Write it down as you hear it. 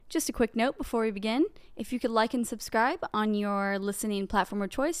Just a quick note before we begin. If you could like and subscribe on your listening platform of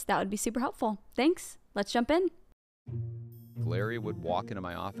choice, that would be super helpful. Thanks. Let's jump in. Larry would walk into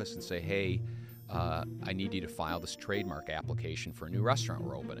my office and say, hey, I need you to file this trademark application for a new restaurant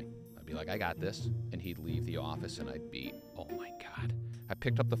we're opening. I'd be like, I got this. And he'd leave the office and I'd be, oh my God. I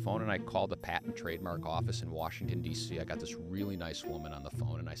picked up the phone and I called the patent trademark office in Washington, D.C. I got this really nice woman on the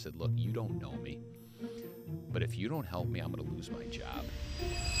phone and I said, look, you don't know me, but if you don't help me, I'm going to lose my job.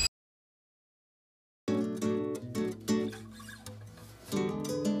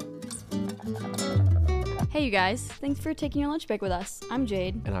 Hey, you guys. Thanks for taking your lunch break with us. I'm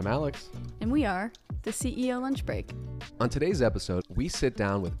Jade. And I'm Alex. And we are the CEO Lunch Break. On today's episode, we sit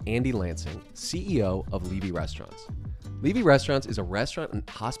down with Andy Lansing, CEO of Levy Restaurants. Levy Restaurants is a restaurant and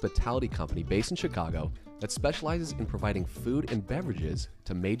hospitality company based in Chicago that specializes in providing food and beverages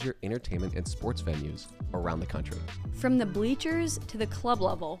to major entertainment and sports venues around the country. From the bleachers to the club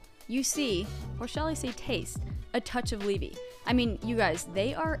level, you see, or shall I say taste, a touch of Levy. I mean, you guys,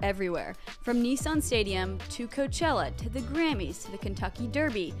 they are everywhere. From Nissan Stadium to Coachella to the Grammys to the Kentucky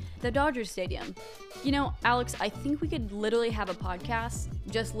Derby, the Dodger Stadium. You know, Alex, I think we could literally have a podcast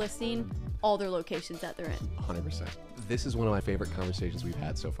just listing all their locations that they're in. 100%. This is one of my favorite conversations we've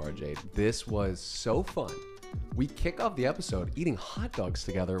had so far, Jade. This was so fun. We kick off the episode eating hot dogs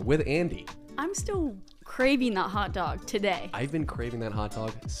together with Andy. I'm still craving that hot dog today. I've been craving that hot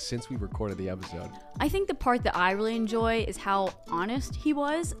dog since we recorded the episode. I think the part that I really enjoy is how honest he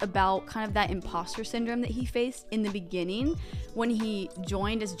was about kind of that imposter syndrome that he faced in the beginning when he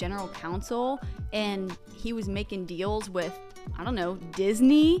joined as general counsel and he was making deals with, I don't know,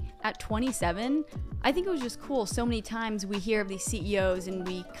 Disney at 27. I think it was just cool. So many times we hear of these CEOs and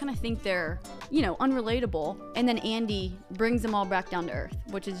we kind of think they're, unrelatable. And then Andy brings them all back down to earth,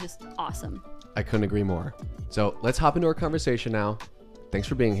 which is just awesome. I couldn't agree more. So let's hop into our conversation now. Thanks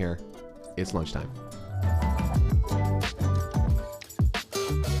for being here. It's lunchtime.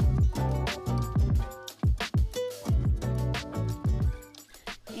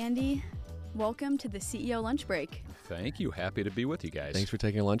 Andy, welcome to the CEO Lunch Break. Thank you. Happy to be with you guys. Thanks for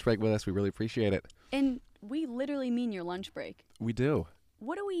taking a lunch break with us. We really appreciate it. And we literally mean your lunch break. We do.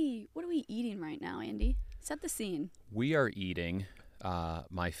 What are we eating right now, Andy? Set the scene. We are eating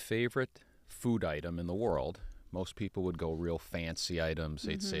my favorite food item in the world. Most people would go real fancy items.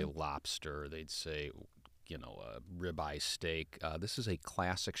 They'd say lobster. They'd say, a ribeye steak. This is a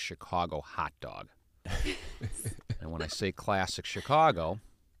classic Chicago hot dog. And when I say classic Chicago,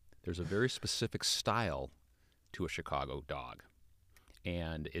 there's a very specific style to a Chicago dog.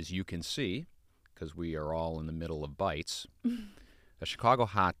 And as you can see, because we are all in the middle of bites, a Chicago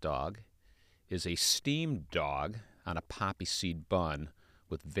hot dog is a steamed dog on a poppy seed bun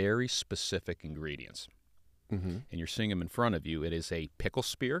with very specific ingredients. And you're seeing them in front of you. It is a pickle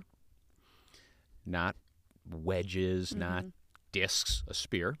spear, not wedges, not discs, a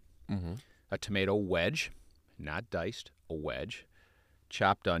spear. A tomato wedge, not diced, a wedge.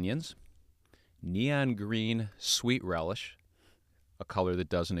 Chopped onions, neon green sweet relish, a color that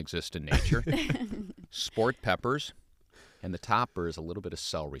doesn't exist in nature, sport peppers, and the topper is a little bit of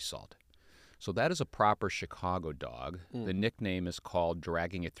celery salt. So that is a proper Chicago dog. The nickname is called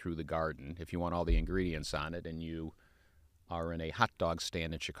dragging it through the garden. If you want all the ingredients on it and you are in a hot dog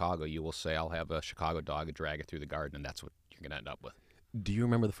stand in Chicago, you will say, I'll have a Chicago dog and drag it through the garden, and that's what you're going to end up with. Do you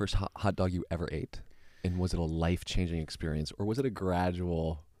remember the first hot dog you ever ate? And was it a life-changing experience, or was it a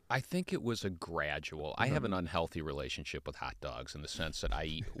gradual? I think it was a gradual. I have an unhealthy relationship with hot dogs in the sense that I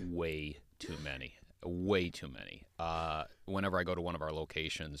eat way too many. Way too many. Whenever I go to one of our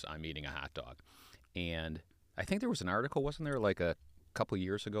locations, I'm eating a hot dog. And I think there was an article, wasn't there, like a couple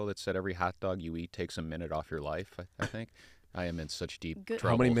years ago that said every hot dog you eat takes a minute off your life, I think. I am in such deep trouble.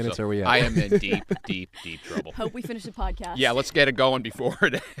 How many minutes are we at? I am in deep, deep, deep trouble. Hope we finish the podcast. Yeah, let's get it going before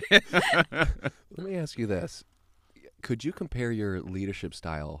it. Let me ask you this. Could you compare your leadership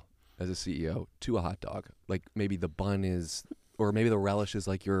style as a CEO to a hot dog? Like maybe the bun is, or maybe the relish is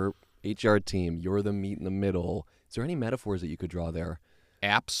like your HR team. You're the meat in the middle. Is there any metaphors that you could draw there?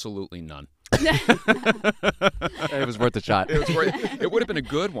 Absolutely none. It was worth a shot. It would have been a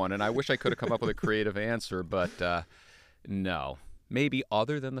good one, and I wish I could have come up with a creative answer, but no. Maybe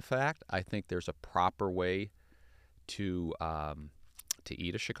other than the fact, I think there's a proper way to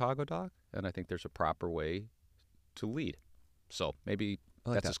eat a Chicago dog, and I think there's a proper way to lead. So maybe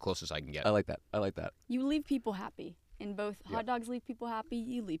that's as close as I can get. I like that. You leave people happy. And both hot dogs leave people happy,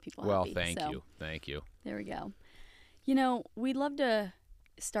 you leave people well, happy. Well, thank you. There we go. We'd love to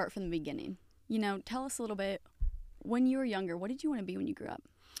start from the beginning. Tell us a little bit, when you were younger, what did you want to be when you grew up?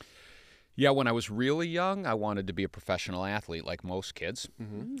 Yeah, when I was really young, I wanted to be a professional athlete like most kids.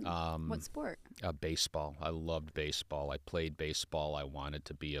 What sport? Baseball. I loved baseball. I played baseball. I wanted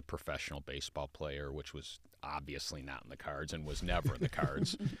to be a professional baseball player, which was obviously not in the cards and was never in the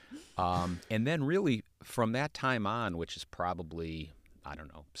cards. And then really from that time on, which is probably, I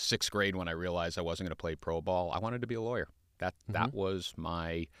don't know, 6th grade when I realized I wasn't going to play pro ball, I wanted to be a lawyer. That was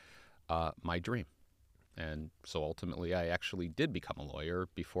my dream. And so ultimately I actually did become a lawyer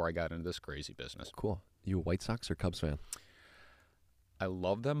before I got into this crazy business. Cool. You a White Sox or Cubs fan? I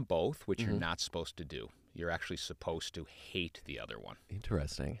love them both, which you're not supposed to do. You're actually supposed to hate the other one.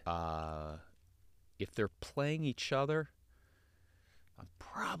 Interesting. If they're playing each other, I'm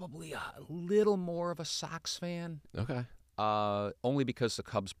probably a little more of a Sox fan. Okay. Only because the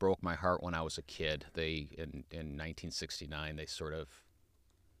Cubs broke my heart when I was a kid. They in 1969 they sort of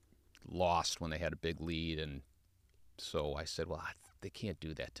lost when they had a big lead, and so I said, well, they can't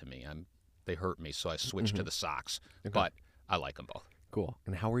do that to me. They hurt me, so I switched to the Sox. Okay. But I like them both. Cool.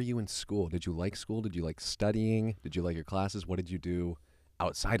 And how were you in school? Did you like school? Did you like studying? Did you like your classes? What did you do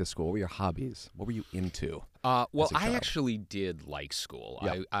outside of school? What were your hobbies? What were you into? Well, as a I child? actually did like school.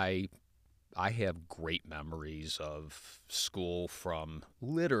 Yeah. I have great memories of school from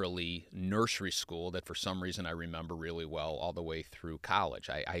literally nursery school that for some reason I remember really well all the way through college.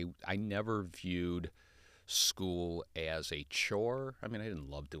 I never viewed school as a chore. I mean, I didn't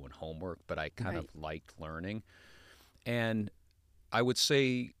love doing homework, but I kind of liked learning. And I would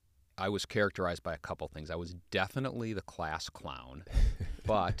say I was characterized by a couple things. I was definitely the class clown,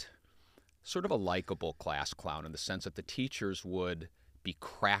 but sort of a likable class clown in the sense that the teachers would be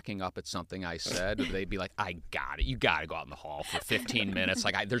cracking up at something I said. They'd be like, I got it. You got to go out in the hall for 15 minutes.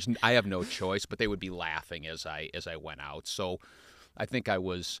 Like I have no choice, but they would be laughing as I went out. So I think I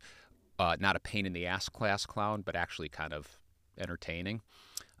was not a pain in the ass class clown, but actually kind of entertaining.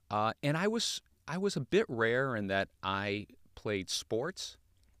 And I was a bit rare in that I played sports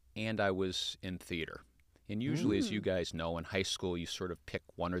and I was in theater. And usually, as you guys know, in high school, you sort of pick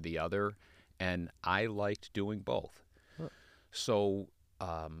one or the other. And I liked doing both. Huh. So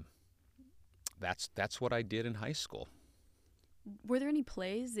that's what I did in high school. Were there any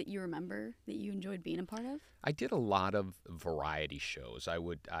plays that you remember that you enjoyed being a part of? I did a lot of variety shows. I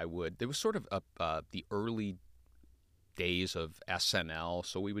would. There was sort of the early days of SNL,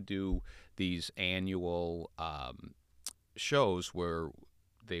 so we would do these annual shows where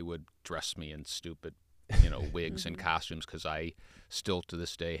they would dress me in stupid, wigs and costumes because I still to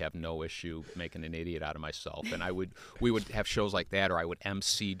this day have no issue making an idiot out of myself. And we would have shows like that, or I would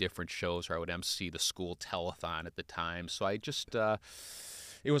MC different shows, or I would MC the school telethon at the time. So I just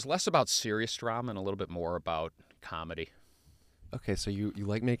it was less about serious drama and a little bit more about comedy. Okay, so you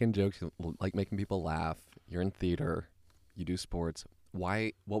like making jokes, you like making people laugh. You're in theater, you do sports.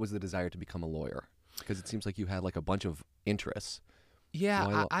 Why? What was the desire to become a lawyer? Because it seems like you had like a bunch of interests.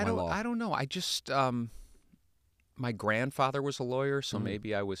 Yeah, I don't know. I just my grandfather was a lawyer, so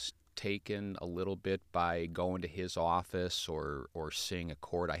maybe I was taken a little bit by going to his office or seeing a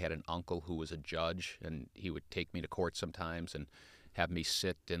court. I had an uncle who was a judge, and he would take me to court sometimes and have me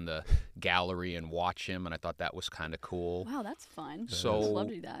sit in the gallery and watch him, and I thought that was kind of cool. Wow, that's fun. So I'd love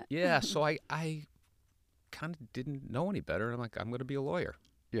to do that. Yeah, so I kind of didn't know any better, and I'm like, I'm going to be a lawyer.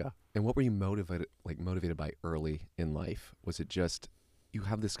 Yeah. And what were you motivated by early in life? Was it just you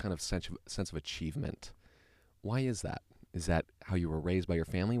have this kind of sense of achievement? Why is that? Is that how you were raised by your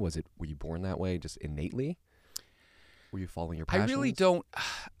family? Were you born that way just innately? Were you following your passions? I really don't.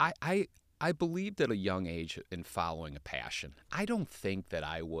 I believed at a young age in following a passion. I don't think that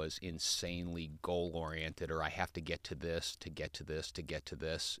I was insanely goal-oriented or I have to get to this, to get to this, to get to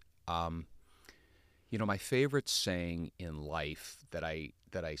this. My favorite saying in life that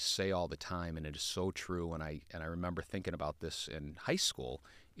I say all the time, and it is so true, and I remember thinking about this in high school,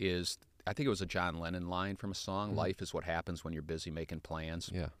 is I think it was a John Lennon line from a song, Life is what happens when you're busy making plans.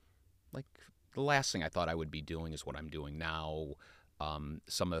 Yeah. Like, the last thing I thought I would be doing is what I'm doing now.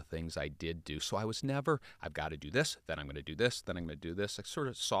 Some of the things I did do. So I was never, I've got to do this, then I'm going to do this, then I'm going to do this. I sort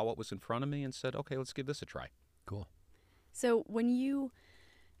of saw what was in front of me and said, okay, let's give this a try. Cool. So when you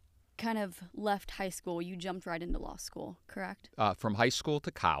kind of left high school, you jumped right into law school, correct? From high school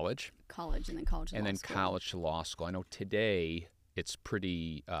to college. College and then college to law school. And then college to law school. I know today it's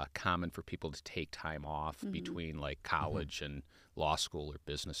pretty common for people to take time off between like college and law school or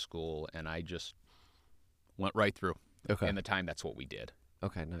business school. And I just went right through. Okay. In the time, that's what we did.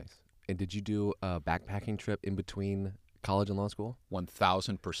 Okay, nice. And did you do a backpacking trip in between college and law school?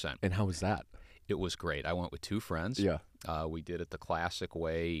 1,000%. And how was that? It was great. I went with two friends. Yeah. We did it the classic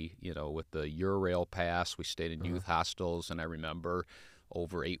way, with the Eurail pass. We stayed in youth hostels, and I remember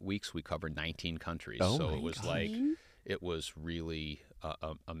over 8 weeks, we covered 19 countries. Oh so my it was gosh. like, it was really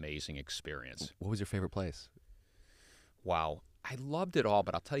an amazing experience. What was your favorite place? Wow. I loved it all,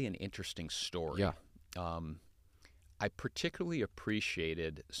 but I'll tell you an interesting story. Yeah. I particularly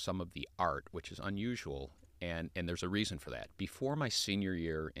appreciated some of the art, which is unusual, and there's a reason for that. Before my senior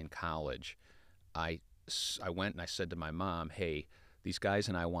year in college, I went and I said to my mom, hey, these guys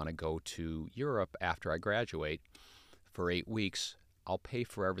and I want to go to Europe after I graduate for 8 weeks. I'll pay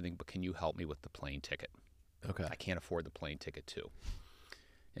for everything, but can you help me with the plane ticket? Okay. I can't afford the plane ticket too.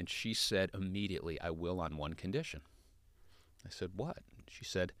 And she said immediately, I will on one condition. I said, what? She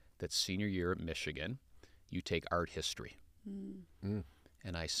said, that senior year at Michigan, you take art history. Mm.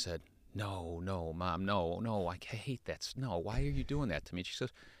 And I said, no, Mom, no, I hate that. No, why are you doing that to me? And she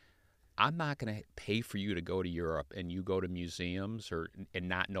says, I'm not going to pay for you to go to Europe and you go to museums and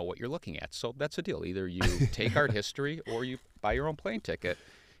not know what you're looking at. So that's a deal. Either you take art history or you buy your own plane ticket.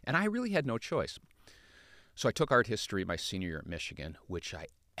 And I really had no choice. So I took art history my senior year at Michigan, which I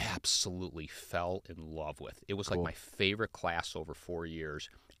absolutely fell in love with. It was like my favorite class over 4 years.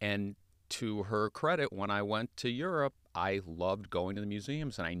 And to her credit, when I went to Europe, I loved going to the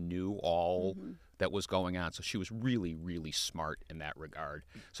museums and I knew all that was going on. So she was really, really smart in that regard.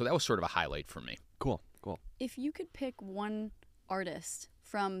 So that was sort of a highlight for me. Cool. If you could pick one artist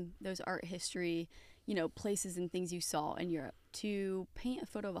from those art history, places and things you saw in Europe to paint a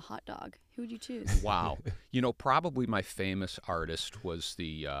photo of a hot dog, who would you choose? Wow. Probably my famous artist was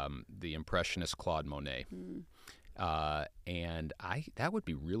the Impressionist Claude Monet. And that would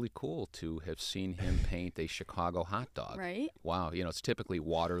be really cool to have seen him paint a Chicago hot dog. Right. Wow. It's typically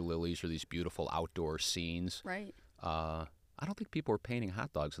water lilies or these beautiful outdoor scenes. Right. I don't think people were painting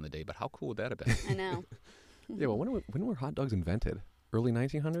hot dogs in the day, but how cool would that have been? I know. Yeah, well, when were hot dogs invented? Early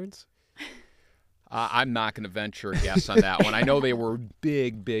 1900s? I'm not going to venture a guess on that one. I know they were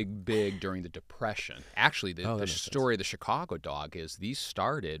big during the Depression. Actually, the story of the Chicago dog is these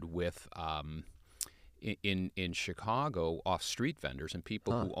started with in Chicago off street vendors and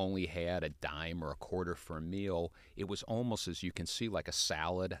people who only had a dime or a quarter for a meal. It was almost, as you can see, like a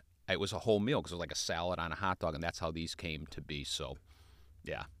salad. It was a whole meal because it was like a salad on a hot dog, and that's how these came to be. So,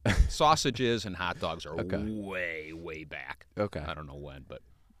 yeah, sausages and hot dogs are way back. Okay. I don't know when, but.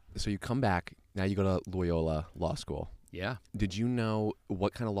 So you come back, now you go to Loyola Law School. Yeah. Did you know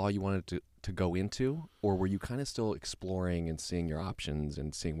what kind of law you wanted to go into, or were you kind of still exploring and seeing your options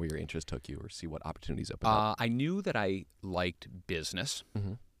and seeing where your interest took you or see what opportunities opened up? I knew that I liked business,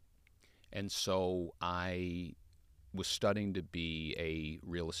 and so I was studying to be a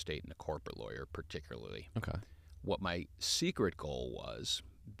real estate and a corporate lawyer particularly. Okay. What my secret goal was,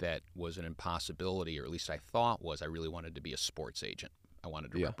 that was an impossibility, or at least I thought was, I really wanted to be a sports agent. I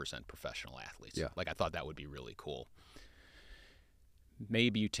wanted to represent professional athletes. Yeah. Like, I thought that would be really cool.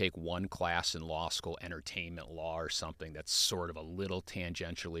 Maybe you take one class in law school, entertainment law or something that's sort of a little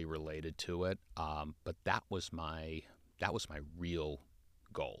tangentially related to it. But that was my real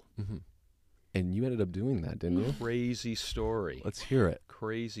goal. Mm-hmm. And you ended up doing that, didn't you? Crazy story. Let's hear it.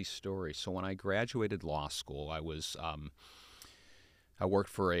 Crazy story. So when I graduated law school, I was I worked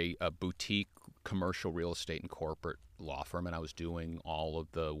for a boutique commercial real estate and corporate law firm, and I was doing all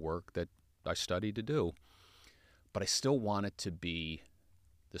of the work that I studied to do. But I still wanted to be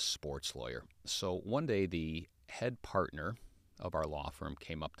the sports lawyer. So one day the head partner of our law firm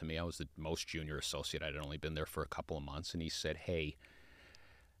came up to me. I was the most junior associate. I'd only been there for a couple of months. And he said, hey,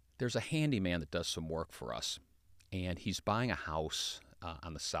 there's a handyman that does some work for us, and he's buying a house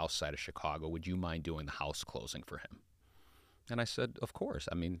on the south side of Chicago. Would you mind doing the house closing for him? And I said, of course.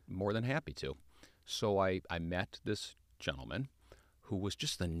 I mean, more than happy to. So I met this gentleman who was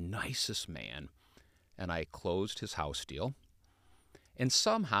just the nicest man, and I closed his house deal. And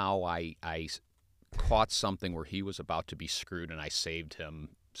somehow I caught something where he was about to be screwed, and I saved him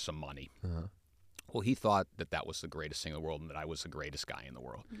some money. Uh-huh. Well, he thought that was the greatest thing in the world and that I was the greatest guy in the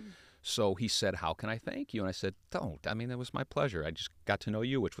world. So he said, how can I thank you? And I said, don't. I mean, it was my pleasure. I just got to know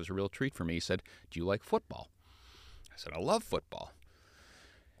you, which was a real treat for me. He said, do you like football? I said, I love football.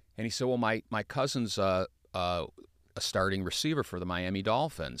 And he said, well, my cousin's a starting receiver for the Miami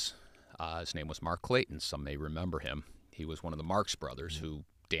Dolphins. His name was Mark Clayton. Some may remember him. He was one of the Marx brothers who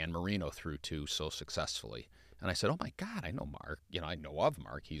Dan Marino threw to so successfully. And I said, oh, my God, I know Mark. I know of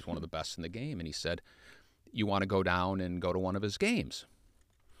Mark. He's one of the best in the game. And he said, you want to go down and go to one of his games?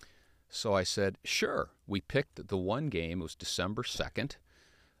 So I said, sure. We picked the one game. It was December 2nd.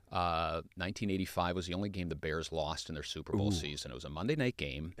 1985 was the only game the Bears lost in their Super Bowl season. It was a Monday night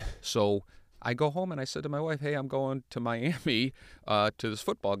game. So I go home and I said to my wife, hey, I'm going to Miami to this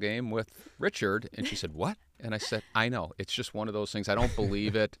football game with Richard. And she said, what? And I said, I know. It's just one of those things. I don't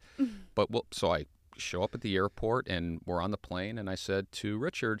believe it. But so I show up at the airport, and we're on the plane, and I said to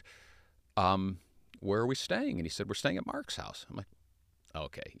Richard, where are we staying? And he said, we're staying at Mark's house. I'm like,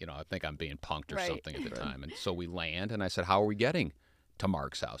 okay, I think I'm being punked or something at the time. And so we land, and I said, how are we getting to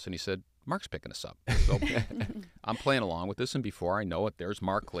Mark's house? And he said, Mark's picking us up. So I'm playing along with this, and before I know it, there's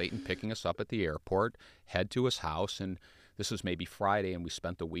Mark Clayton picking us up at the airport, head to his house, and this was maybe Friday, and we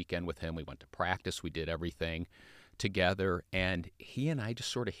spent the weekend with him. We went to practice. We did everything together, and he and I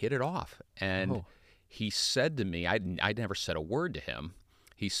just sort of hit it off. And he said to me, I never said a word to him.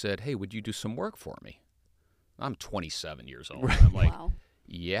 He said, hey, would you do some work for me? I'm 27 years old. Right. I'm like, wow.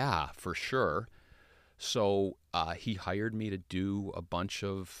 Yeah, for sure. So he hired me to do a bunch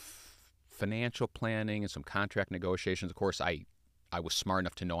of financial planning and some contract negotiations. Of course, I was smart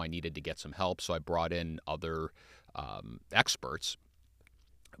enough to know I needed to get some help, so I brought in other experts.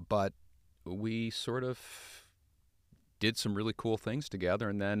 But we sort of did some really cool things together.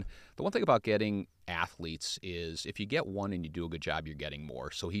 And then the one thing about getting athletes is if you get one and you do a good job, you're getting more.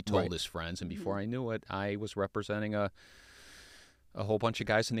 So he told his friends, and before I knew it, I was representing a whole bunch of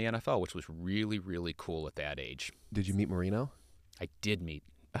guys in the NFL, which was really, really cool at that age. Did you meet Marino? I did meet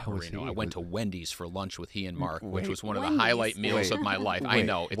Marino. I went to Wendy's for lunch with he and Mark, which was one of Wendy's? the highlight meals of my life. I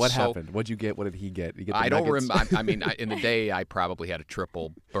know. It's what happened? What'd you get? What did he get? You get the I don't nuggets? remember. I mean, in the day, I probably had a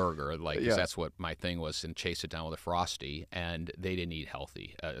triple burger, 'cause that's what my thing was, and chase it down with a Frosty, and they didn't eat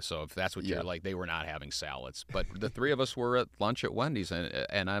healthy. So if that's what you're like, they were not having salads. But the three of us were at lunch at Wendy's,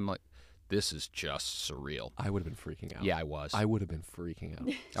 and I'm like, this is just surreal. I would have been freaking out. Yeah, I was. I would have been freaking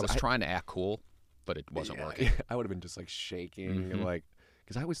out. I was trying to act cool, but it wasn't working. I would have been just shaking and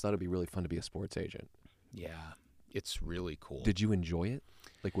because I always thought it'd be really fun to be a sports agent. Yeah, it's really cool. Did you enjoy it?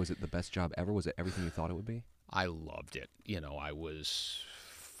 Was it the best job ever? Was it everything you thought it would be? I loved it. I was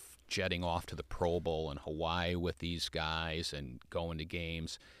jetting off to the Pro Bowl in Hawaii with these guys and going to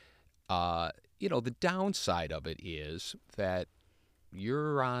games. The downside of it is that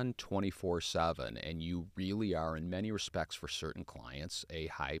you're on 24/7, and you really are, in many respects, for certain clients, a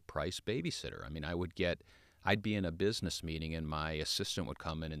high-priced babysitter. I mean, I'd be in a business meeting, and my assistant would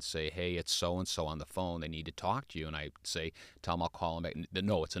come in and say, hey, it's so-and-so on the phone. They need to talk to you. And I'd say, tell them I'll call them back.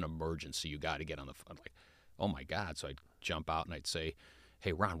 No, it's an emergency. You got to get on the phone. I'm like, oh, my God. So I'd jump out, and I'd say,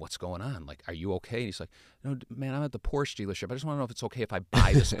 hey, Ron, what's going on? Like, are you okay? And he's like, no, man, I'm at the Porsche dealership. I just want to know if it's okay if I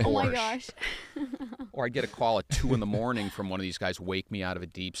buy this Porsche. Oh, my gosh. Or I'd get a call at 2 a.m. from one of these guys, wake me out of a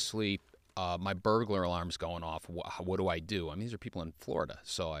deep sleep. My burglar alarm's going off. What do I do? I mean, these are people in Florida.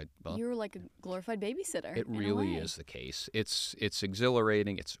 So you were like a glorified babysitter. It really is the case. It's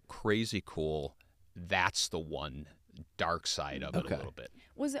exhilarating. It's crazy cool. That's the one dark side of it a little bit.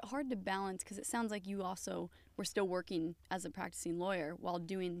 Was it hard to balance? Because it sounds like you also were still working as a practicing lawyer while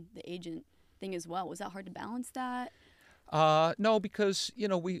doing the agent thing as well. Was that hard to balance that? No, because,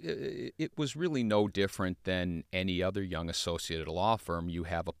 it was really no different than any other young associate at a law firm. You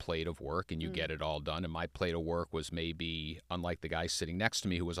have a plate of work and you get it all done. And my plate of work was maybe, unlike the guy sitting next to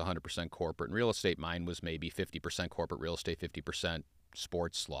me who was 100% corporate and real estate, mine was maybe 50% corporate real estate, 50%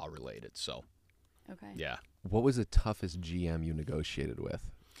 sports law related. So, yeah. What was the toughest GM you negotiated with?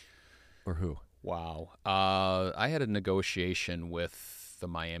 Or who? Wow. I had a negotiation with the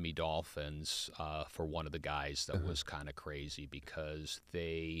Miami Dolphins for one of the guys that was kind of crazy because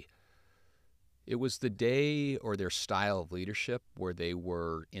it was the day or their style of leadership where they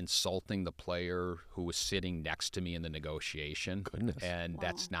were insulting the player who was sitting next to me in the negotiation. Goodness. And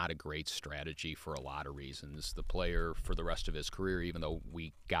that's not a great strategy for a lot of reasons. The player, for the rest of his career, even though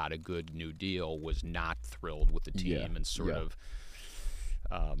we got a good new deal, was not thrilled with the team and sort of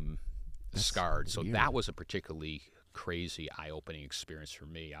scarred. So that was a particularly crazy, eye-opening experience for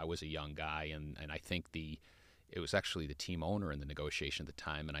me. I was a young guy, and I think it was actually the team owner in the negotiation at the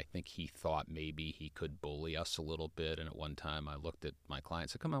time, and I think he thought maybe he could bully us a little bit. And at one time, I looked at my client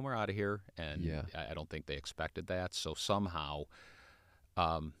and said, come on, we're out of here. And I don't think they expected that. So somehow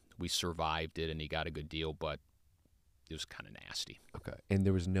we survived it, and he got a good deal, but it was kind of nasty. Okay. And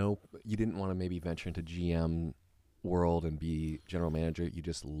there was you didn't want to maybe venture into GM world and be general manager. You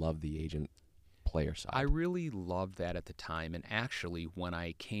just loved the agent player side. I really loved that at the time, and actually when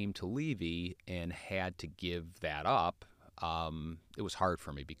I came to Levy and had to give that up, it was hard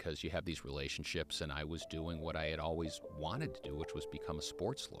for me because you have these relationships, and I was doing what I had always wanted to do, which was become a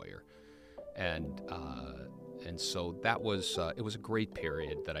sports lawyer, and so that was it was a great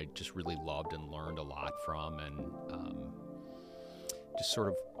period that I just really loved and learned a lot from, and just sort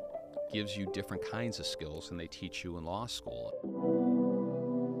of gives you different kinds of skills than they teach you in law school.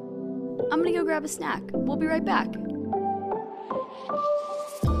 I'm going to go grab a snack. We'll be right back.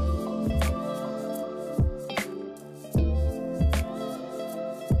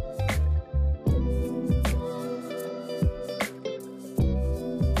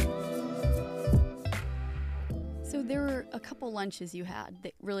 couple lunches you had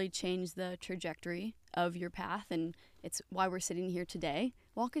that really changed the trajectory of your path, and it's why we're sitting here today.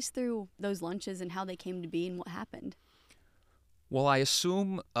 Walk us through those lunches and how they came to be and what happened. Well, I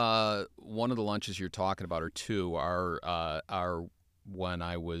assume one of the lunches you're talking about, or two, are when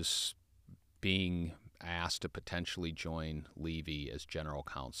I was being asked to potentially join Levy as general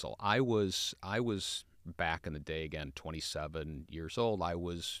counsel. I was back in the day, again, 27 years old. I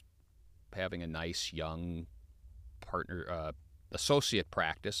was having a nice young partner associate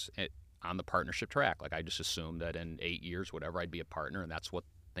practice on the partnership track. Like, I just assumed that in 8 years, whatever, I'd be a partner, and that's what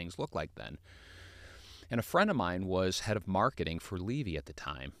things looked like then. And a friend of mine was head of marketing for Levy at the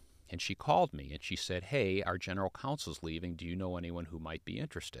time, and she called me and she said, "Hey, our general counsel's leaving. Do you know anyone who might be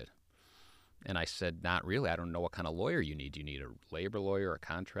interested?" And I said, "Not really. I don't know what kind of lawyer you need. Do you need a labor lawyer, a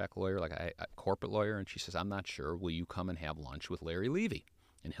contract lawyer, like a corporate lawyer?" And she says, "I'm not sure. Will you come and have lunch with Larry Levy?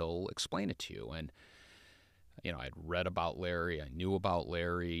 And he'll explain it to you." And, I'd read about Larry. I knew about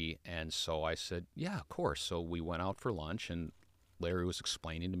Larry. And so I said, "Yeah, of course." So we went out for lunch, and Larry was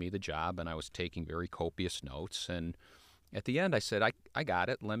explaining to me the job, and I was taking very copious notes. And at the end, I said, I got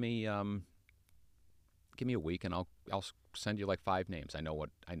it. Let me give me a week, and I'll send you like 5 names. I know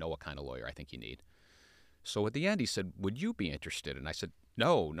what kind of lawyer I think you need. So at the end, he said, "Would you be interested?" And I said,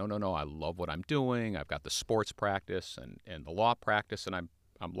 No. I love what I'm doing. I've got the sports practice and the law practice, and I'm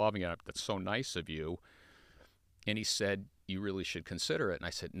loving it. That's so nice of you. And he said, "You really should consider it." And I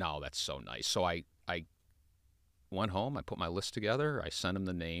said, "No, that's so nice." So I went home. I put my list together. I sent him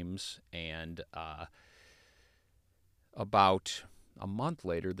the names, and about a month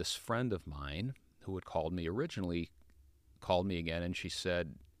later, this friend of mine who had called me originally called me again, and she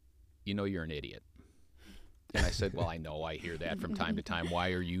said, "You're an idiot." And I said, "Well, I know. I hear that from time to time.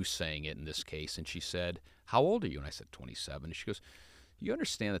 Why are you saying it in this case?" And she said, "How old are you?" And I said, 27. And she goes, "You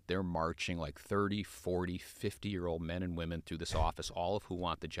understand that they're marching like 30, 40, 50-year-old men and women through this office, all of who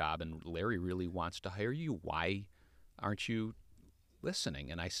want the job, and Larry really wants to hire you. Why aren't you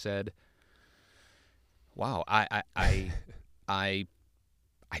listening?" And I said, "Wow, I'm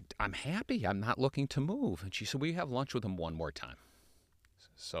happy. I'm not looking to move." And she said, "Will you have lunch with him one more time?"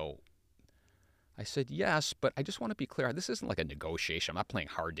 So I said, "Yes, but I just want to be clear. This isn't like a negotiation. I'm not playing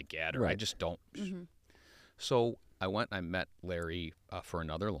hard to get, or I just don't." Mm-hmm. So I went and I met Larry for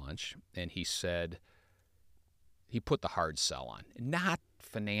another lunch, and he said, he put the hard sell on. Not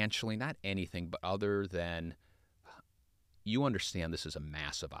financially, not anything, but other than, "You understand this is a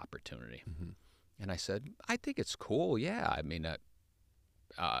massive opportunity." Mm-hmm. And I said, "I think it's cool, yeah." I mean,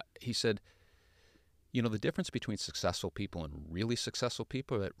 he said, "The difference between successful people and really successful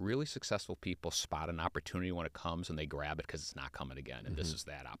people are that really successful people spot an opportunity when it comes, and they grab it because it's not coming again, and this is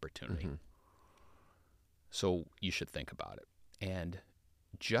that opportunity. Mm-hmm. So you should think about it." And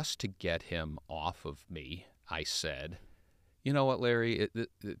just to get him off of me, I said, "You know what, Larry,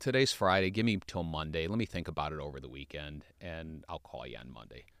 today's Friday. Give me till Monday. Let me think about it over the weekend, and I'll call you on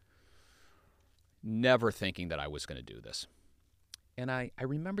Monday." Never thinking that I was going to do this. And I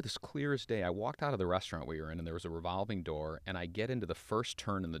remember this clear as day. I walked out of the restaurant we were in, and there was a revolving door, and I get into the first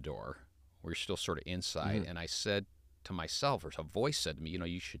turn in the door. We're still sort of inside, and I said to myself, or a voice said to me,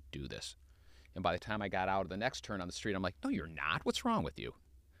 "You should do this." And by the time I got out of the next turn on the street, I'm like, "No, you're not. What's wrong with you?"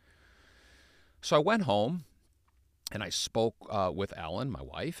 So I went home, and I spoke with Ellen, my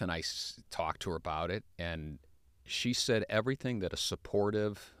wife, and I talked to her about it, and she said everything that a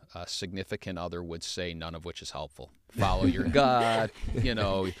supportive, significant other would say, none of which is helpful. Follow your gut.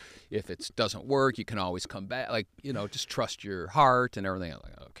 If it doesn't work, you can always come back. Just trust your heart and everything. I'm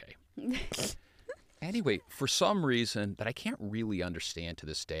like, okay. Anyway, for some reason that I can't really understand to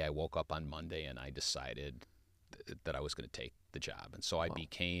this day, I woke up on Monday and I decided that I was going to take the job. And so I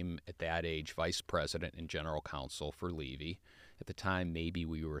became, at that age, vice president and general counsel for Levy. At the time, maybe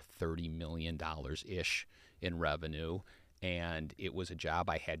we were $30 million-ish in revenue. And it was a job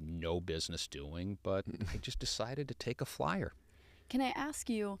I had no business doing, but I just decided to take a flyer. Can I ask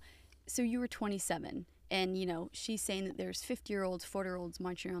you, so you were 27, and, she's saying that there's 50-year-olds, 40-year-olds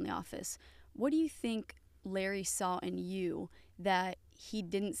marching around the office. What do you think Larry saw in you that he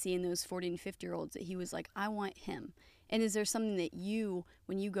didn't see in those 40 and 50-year-olds that he was like, "I want him"? And is there something that you,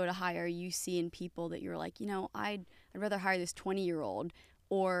 when you go to hire, you see in people that you're like, I'd rather hire this 20-year-old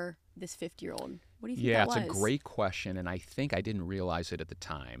or this 50-year-old? What do you think that was? Yeah, it's a great question, and I think I didn't realize it at the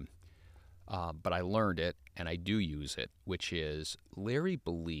time, but I learned it, and I do use it, which is Larry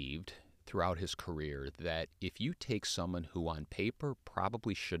believed throughout his career that if you take someone who on paper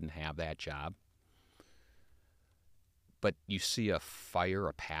probably shouldn't have that job, but you see a fire,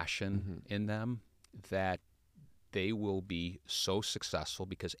 a passion in them, that they will be so successful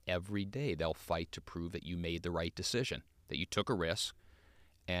because every day they'll fight to prove that you made the right decision, that you took a risk,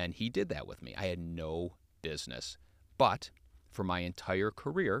 and he did that with me. I had no business. But for my entire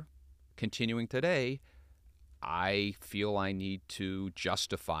career, continuing today, I feel I need to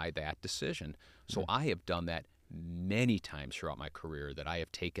justify that decision. So I have done that many times throughout my career, that I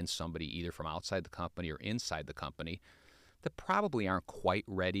have taken somebody either from outside the company or inside the company that probably aren't quite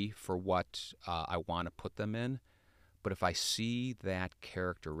ready for what I want to put them in. But if I see that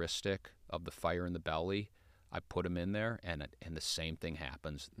characteristic of the fire in the belly, I put them in there, and the same thing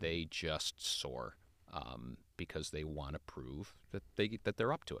happens. They just soar because they want to prove that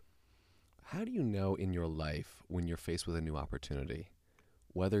they're up to it. How do you know in your life when you're faced with a new opportunity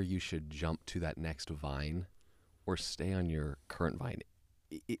whether you should jump to that next vine or stay on your current vine?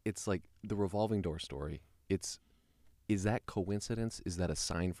 It's like the revolving door story. Is that coincidence? Is that a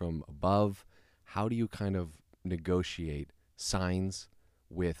sign from above? How do you kind of negotiate signs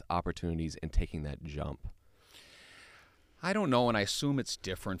with opportunities and taking that jump? I don't know, and I assume it's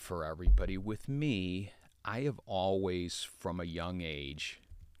different for everybody. With me, I have always, from a young age,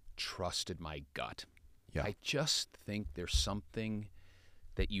 trusted my gut. Yeah. I just think there's something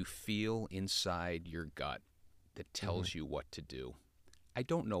that you feel inside your gut that tells you what to do. I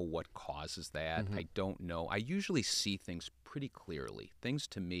don't know what causes that. I don't know. I usually see things pretty clearly. Things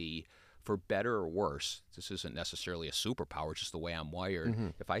to me, for better or worse, this isn't necessarily a superpower, just the way I'm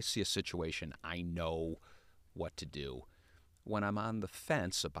wired. If I see a situation, I know what to do. When I'm on the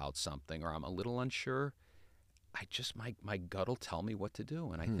fence about something or I'm a little unsure, I just my gut will tell me what to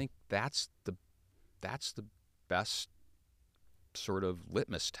do, and I think that's the best sort of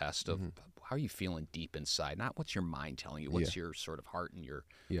litmus test of how are you feeling deep inside. Not what's your mind telling you, what's your sort of heart and your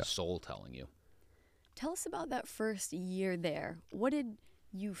soul telling you. Tell us about that first year there. What did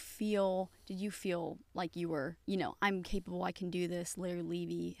you feel? Did you feel like you were, I'm capable, I can do this, Larry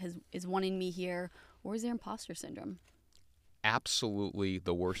Levy is wanting me here, or is there imposter syndrome? Absolutely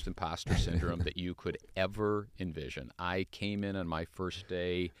the worst imposter syndrome that you could ever envision. I came in on my first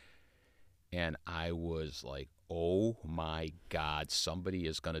day, and I was like, oh my God, somebody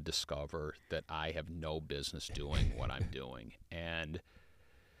is going to discover that I have no business doing what I'm doing. And,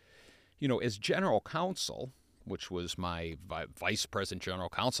 as general counsel, which was my vice president general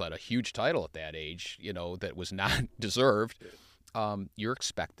counsel, I had a huge title at that age, that was not deserved. You're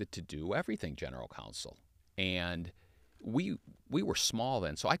expected to do everything general counsel. And we were small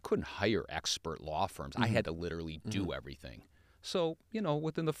then, so I couldn't hire expert law firms. I had to literally do everything. So,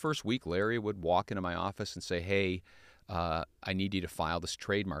 within the first week, Larry would walk into my office and say, hey, I need you to file this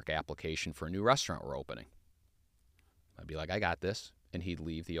trademark application for a new restaurant we're opening. I'd be like, I got this. And he'd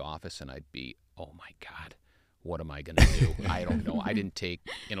leave the office, and I'd be, oh, my God, what am I going to do? I don't know. I didn't take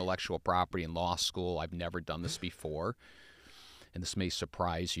intellectual property in law school. I've never done this before. And this may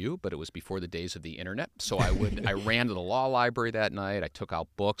surprise you, but it was before the days of the internet. So I ran to the law library that night. I took out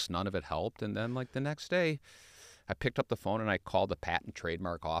books. None of it helped. And then, the next day, I picked up the phone and I called the patent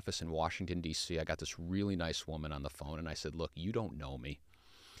trademark office in Washington, D.C. I got this really nice woman on the phone, and I said, look, you don't know me,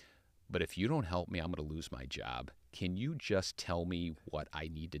 but if you don't help me, I'm going to lose my job. Can you just tell me what I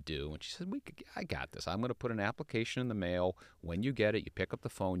need to do? And she said, I got this. I'm going to put an application in the mail. When you get it, you pick up the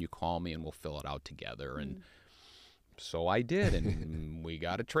phone, you call me, and we'll fill it out together. And so I did, and we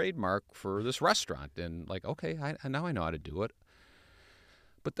got a trademark for this restaurant. And okay, now I know how to do it.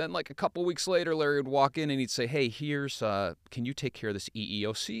 But then a couple weeks later, Larry would walk in and he'd say, hey, here's, can you take care of this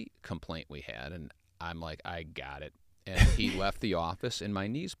EEOC complaint we had? And I'm like, I got it. And he left the office and my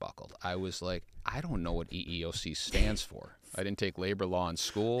knees buckled. I was like, I don't know what EEOC stands for. I didn't take labor law in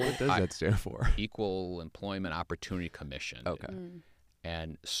school. What does that stand for? Equal Employment Opportunity Commission. Okay.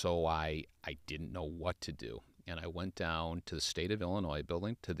 And so I didn't know what to do. And I went down to the State of Illinois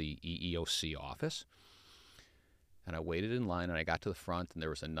building to the EEOC office. And I waited in line, and I got to the front, and there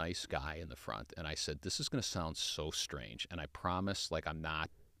was a nice guy in the front. And I said, this is going to sound so strange, and I promise, I'm not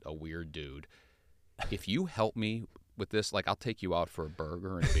a weird dude. If you help me with this, I'll take you out for a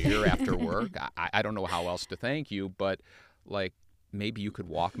burger and beer after work. I don't know how else to thank you, but, maybe you could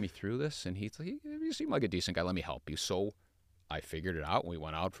walk me through this. And he's like, you seem like a decent guy. Let me help you. So I figured it out, and we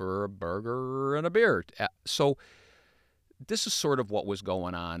went out for a burger and a beer. So this is sort of what was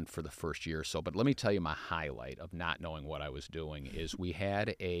going on for the first year or so, but let me tell you my highlight of not knowing what I was doing is we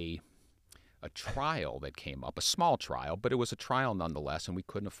had a trial that came up, a small trial, but it was a trial nonetheless, and we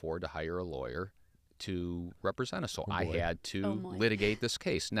couldn't afford to hire a lawyer to represent us, so I had to litigate this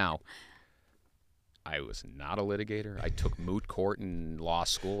case. Now, I was not a litigator. I took moot court in law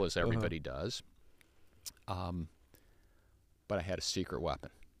school, as everybody does, but I had a secret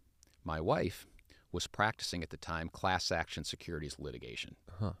weapon. My wife was practicing at the time class action securities litigation.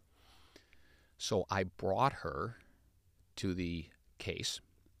 So I brought her to the case,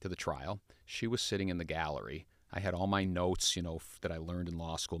 to the trial. She was sitting in the gallery. I had all my notes, that I learned in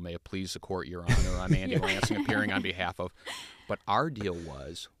law school. May it please the court, Your Honor. I'm Andy Lansing, appearing on behalf of. But our deal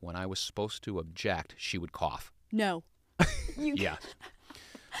was, when I was supposed to object, she would cough. No. Yeah.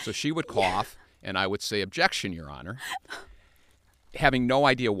 So she would cough, and I would say, objection, Your Honor, having no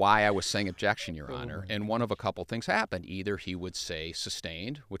idea why I was saying objection, Your Honor. And one of a couple things happened. Either he would say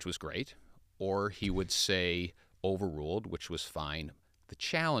sustained, which was great, or he would say overruled, which was fine. The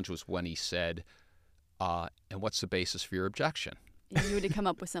challenge was when he said, and what's the basis for your objection? And you would come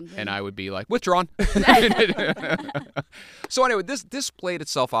up with something. And I would be like, withdrawn. So anyway, this played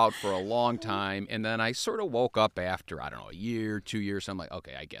itself out for a long time. And then I sort of woke up after, I don't know, a year, 2 years. I'm like,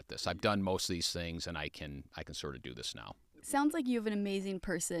 okay, I get this. I've done most of these things, and I can sort of do this now. Sounds like you have an amazing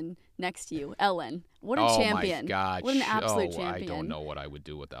person next to you, Ellen. What a champion. Oh, my God. What an absolute champion. I don't know what I would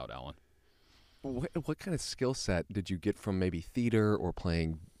do without Ellen. What kind of skill set did you get from maybe theater or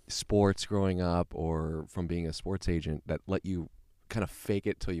playing sports growing up, or from being a sports agent that let you kind of fake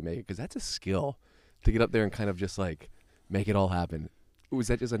it till you make it? Because that's a skill, to get up there and kind of just like make it all happen. Was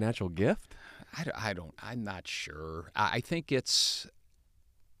that just a natural gift? I'm not sure. I think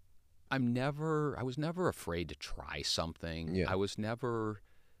I was never afraid to try something. Yeah.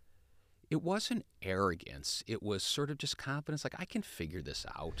 It wasn't arrogance. It was sort of just confidence. Like, I can figure this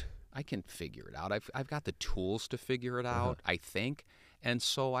out. I can figure it out. I've got the tools to figure it out, I think. And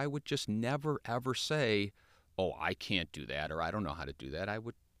so I would just never, ever say, oh, I can't do that, or I don't know how to do that. I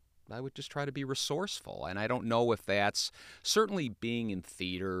would just try to be resourceful. And I don't know if that's certainly being in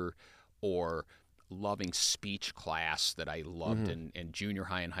theater or loving speech class that I loved in junior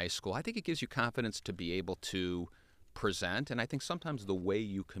high and high school. I think it gives you confidence to be able to present. And I think sometimes the way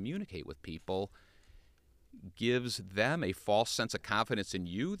you communicate with people gives them a false sense of confidence in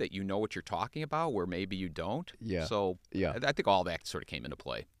you, that you know what you're talking about, where maybe you don't. Yeah. So yeah. I think all that sort of came into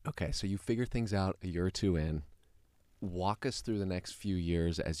play. Okay, so you figure things out a year or two in. Walk us through the next few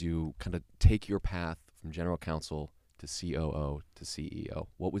years as you kind of take your path from general counsel to COO to CEO.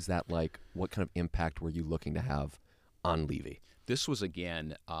 What was that like? What kind of impact were you looking to have on Levy? This was,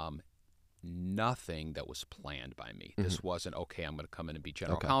 again, nothing that was planned by me. This wasn't, okay, I'm going to come in and be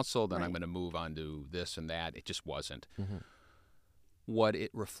general counsel, then I'm going to move on to this and that. It just wasn't. What it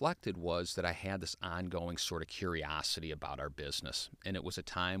reflected was that I had this ongoing sort of curiosity about our business. And it was a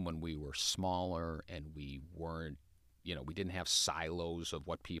time when we were smaller and we weren't, we didn't have silos of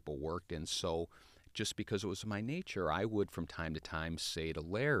what people worked in. So just because it was my nature, I would from time to time say to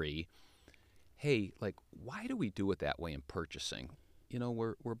Larry, hey, like, why do we do it that way in purchasing?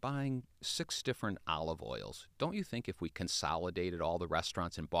 We're buying 6 different olive oils. Don't you think if we consolidated all the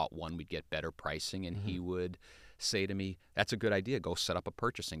restaurants and bought one, we'd get better pricing? And he would say to me, that's a good idea. Go set up a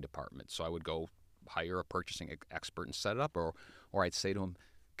purchasing department. So I would go hire a purchasing expert and set it up. Or I'd say to him,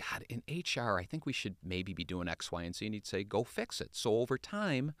 God, in HR, I think we should maybe be doing X, Y, and Z. And he'd say, go fix it. So over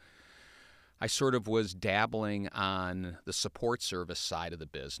time, I sort of was dabbling on the support service side of the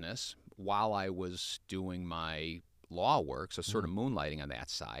business while I was doing my law work, so sort of moonlighting on that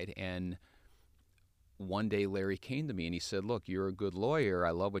side. And one day Larry came to me and he said, look, you're a good lawyer. I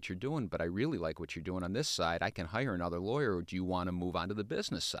love what you're doing, but I really like what you're doing on this side. I can hire another lawyer. Or do you want to move on to the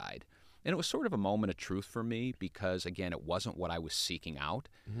business side? And it was sort of a moment of truth for me because, again, it wasn't what I was seeking out.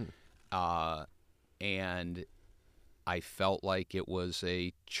 And I felt like it was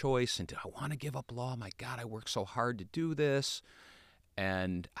a choice. And did I want to give up law? My God, I worked so hard to do this.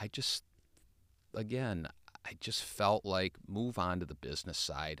 And I just felt like move on to the business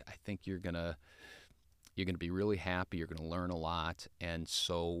side. I think you're gonna be really happy. You're gonna learn a lot. And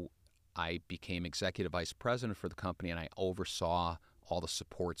so I became executive vice president for the company, and I oversaw all the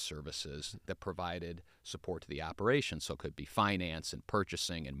support services that provided support to the operation. So it could be finance and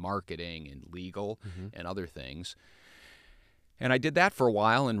purchasing and marketing and legal and other things. And I did that for a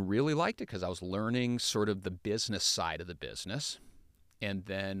while and really liked it because I was learning sort of the business side of the business. And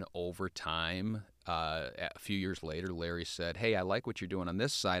then over time, a few years later, Larry said, hey, I like what you're doing on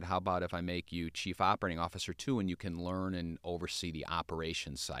this side. How about if I make you chief operating officer too, and you can learn and oversee the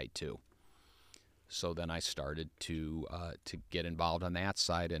operations side too? So then I started to get involved on that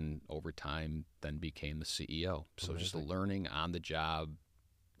side, and over time then became the CEO. So just learning on the job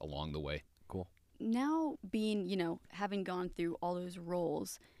along the way. Cool. Now being, having gone through all those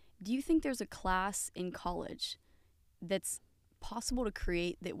roles, do you think there's a class in college that's possible to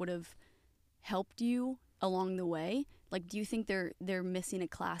create that would have helped you along the way? Like, do you think they're missing a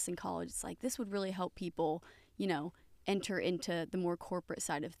class in college? It's like, this would really help people, enter into the more corporate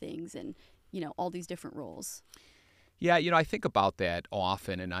side of things and, all these different roles. Yeah, I think about that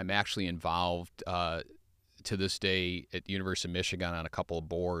often, and I'm actually involved to this day at the University of Michigan on a couple of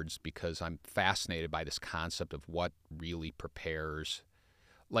boards because I'm fascinated by this concept of what really prepares.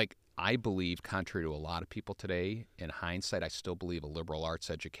 Like, I believe, contrary to a lot of people today, in hindsight, I still believe a liberal arts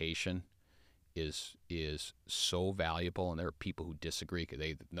education is so valuable, and there are people who disagree because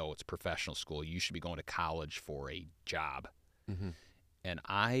they know it's professional school. You should be going to college for a job. Mm-hmm. And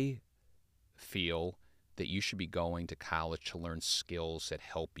I feel that you should be going to college to learn skills that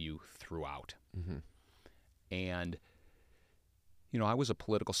help you throughout. Mm-hmm. And, I was a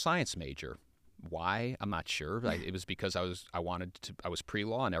political science major. Why? I'm not sure. It was because I was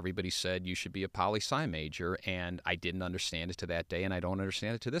pre-law, and everybody said you should be a poli-sci major, and I didn't understand it to that day, and I don't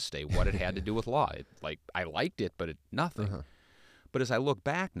understand it to this day, what it had to do with law. I liked it, but nothing. Uh-huh. But as I look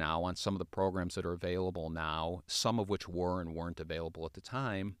back now on some of the programs that are available now, some of which were and weren't available at the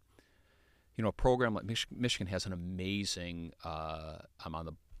time, a program like Michigan has an amazing, I'm on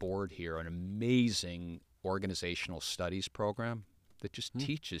the board here, an amazing organizational studies program that just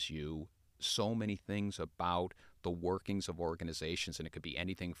teaches you so many things about the workings of organizations, and it could be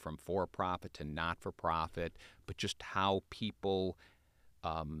anything from for-profit to not-for-profit, but just how people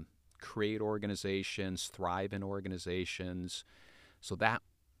create organizations, thrive in organizations. So that,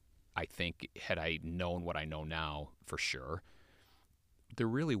 I think, had I known what I know now, for sure. There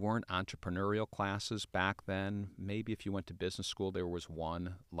really weren't entrepreneurial classes back then. Maybe if you went to business school, there was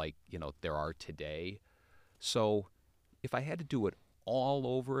one like, there are today. So if I had to do it all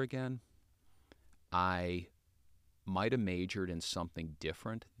over again, I might have majored in something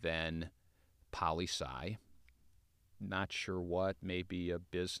different than poli-sci. Not sure what, maybe a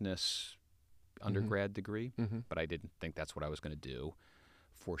business undergrad degree, but I didn't think that's what I was going to do.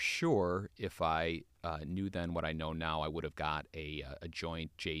 For sure, if I knew then what I know now, I would have got a joint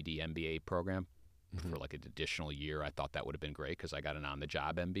JD MBA program for like an additional year. I thought that would have been great because I got an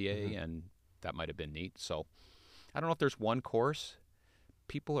on-the-job MBA, and that might have been neat. So I don't know if there's one course.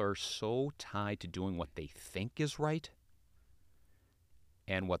 People are so tied to doing what they think is right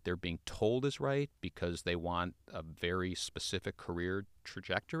and what they're being told is right because they want a very specific career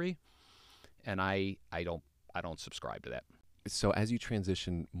trajectory, and I don't subscribe to that. So as you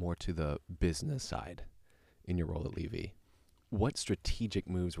transition more to the business side in your role at Levy, what strategic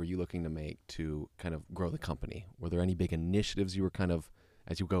moves were you looking to make to kind of grow the company? Were there any big initiatives you were kind of,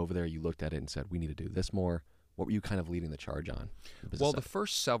 as you go over there, you looked at it and said, we need to do this more? What were you kind of leading the charge on? Well, the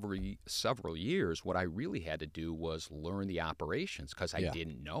first several years, what I really had to do was learn the operations because I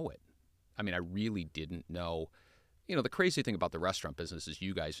didn't know it. I mean, I really didn't know. The crazy thing about the restaurant business, as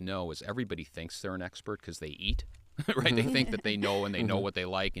you guys know, is everybody thinks they're an expert because they eat. Right? They think that they know, and they know what they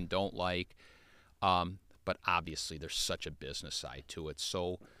like and don't like. But obviously, there's such a business side to it.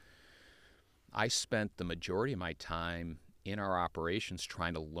 So I spent the majority of my time in our operations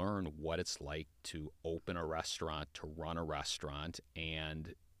trying to learn what it's like to open a restaurant, to run a restaurant,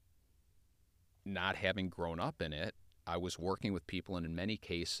 and not having grown up in it, I was working with people and in many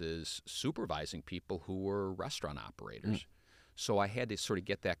cases supervising people who were restaurant operators. So I had to sort of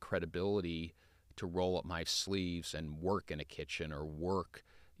get that credibility to roll up my sleeves and work in a kitchen or work,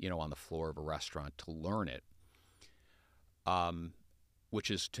 on the floor of a restaurant to learn it,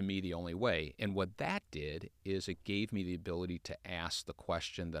 which is, to me, the only way. And what that did is it gave me the ability to ask the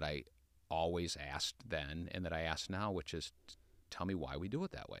question that I always asked then and that I ask now, which is, tell me why we do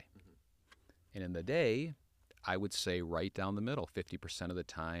it that way. And in the day, I would say right down the middle, 50% of the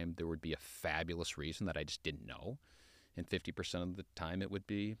time there would be a fabulous reason that I just didn't know. And 50% of the time it would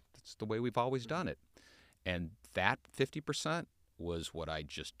be, that's the way we've always done it. And that 50% was what I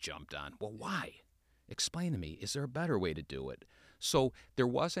just jumped on. Well, why? Explain to me. Is there a better way to do it? So there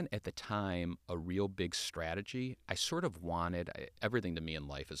wasn't at the time a real big strategy. I sort of wanted, everything to me in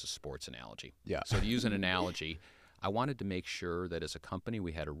life is a sports analogy. Yeah. So to use an analogy, I wanted to make sure that as a company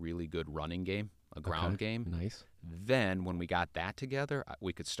we had a really good running game, a ground game. Nice. Then when we got that together,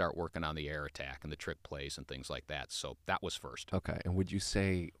 we could start working on the air attack and the trick plays and things like that. So that was first. Okay. And would you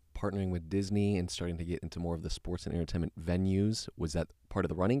say partnering with Disney and starting to get into more of the sports and entertainment venues, was that part of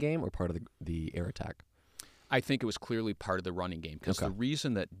the running game or part of the air attack? I think it was clearly part of the running game because the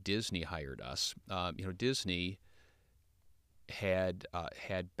reason that Disney hired us, Disney had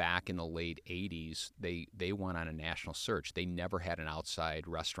back in the late 80s, they went on a national search. They never had an outside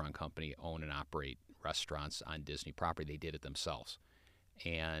restaurant company own and operate restaurants on Disney property. They did it themselves.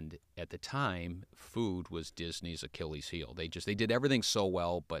 And at the time, food was Disney's Achilles heel. They did everything so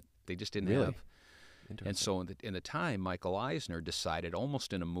well, but they just didn't have. And so in the time, Michael Eisner decided,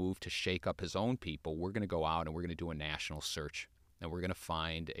 almost in a move to shake up his own people, we're going to go out and we're going to do a national search. And we're going to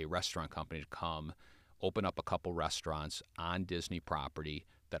find a restaurant company to come, open up a couple restaurants on Disney property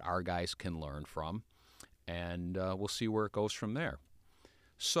that our guys can learn from. and we'll see where it goes from there.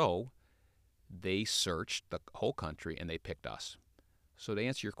 So they searched the whole country, and they picked us. So to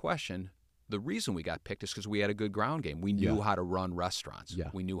answer your question, the reason we got picked is because we had a good ground game. We knew how to run restaurants. Yeah.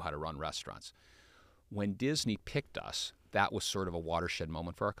 We knew how to run restaurants. When Disney picked us, that was sort of a watershed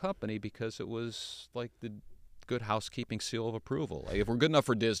moment for our company because it was like the good housekeeping seal of approval. Like if we're good enough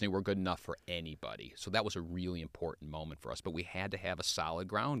for Disney, we're good enough for anybody. So that was a really important moment for us. But we had to have a solid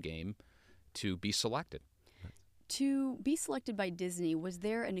ground game to be selected. To be selected by Disney, was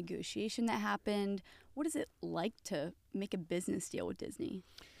there a negotiation that happened? What is it like to make a business deal with Disney?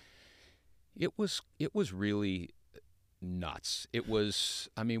 It was really nuts. It was,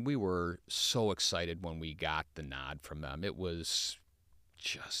 I mean, we were so excited when we got the nod from them. It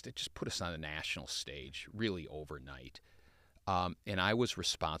just put us on the national stage really overnight. And I was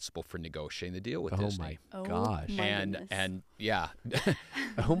responsible for negotiating the deal with Disney. Oh my gosh. And yeah.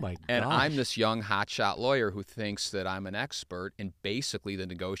 Oh my gosh. And I'm this young hotshot lawyer who thinks that I'm an expert, and basically the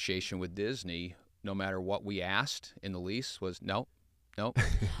negotiation with Disney, no matter what we asked in the lease, was nope. And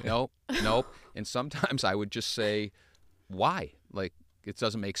sometimes I would just say, why? Like, it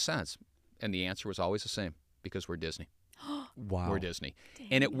doesn't make sense. And the answer was always the same, because we're Disney. Wow. We're Disney. Dang,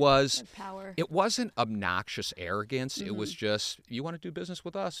 And it wasn't obnoxious arrogance. Mm-hmm. It was just, you want to do business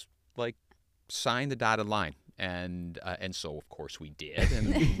with us? Like, sign the dotted line. And so, of course, we did,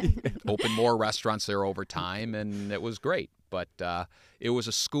 and opened more restaurants there over time, and it was great. But it was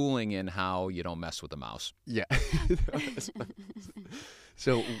a schooling in how you don't mess with the mouse. Yeah.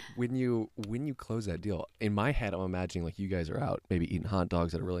 So when you close that deal, in my head, I'm imagining like you guys are out maybe eating hot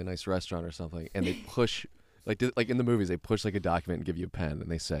dogs at a really nice restaurant or something, and they push like in the movies, they push like a document and give you a pen,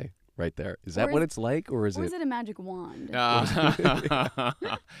 and they say right there, is that what it's like, or is it a magic wand? I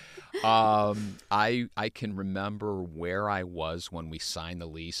can remember where I was when we signed the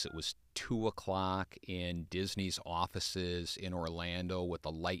lease. It was 2:00 in Disney's offices in Orlando with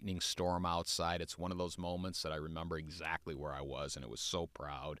a lightning storm outside. It's one of those moments that I remember exactly where I was, and it was so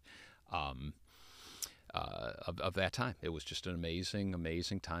proud of that time. It was just an amazing,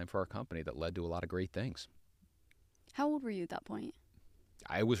 amazing time for our company that led to a lot of great things. How old were you at that point?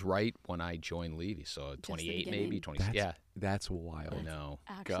 I was right when I joined Levy, so 28 maybe, 26. Yeah. That's wild. I know.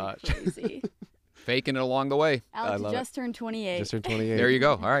 Actually Gosh. crazy. Faking it along the way. Alex just turned 28. Just turned 28. There you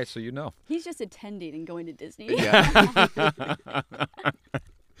go. All right, so you know. He's just attending and going to Disney. Yeah.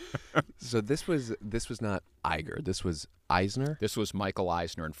 So this was not Iger. This was Eisner? This was Michael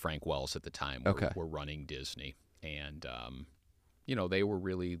Eisner and Frank Wells at the time were running Disney. And, they were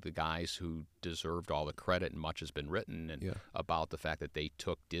really the guys who deserved all the credit, and much has been written about the fact that they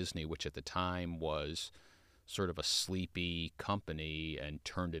took Disney, which at the time was sort of a sleepy company, and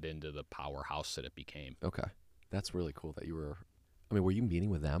turned it into the powerhouse that it became. Okay. That's really cool that were you meeting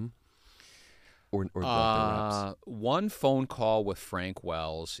with them? Or the reps? One phone call with Frank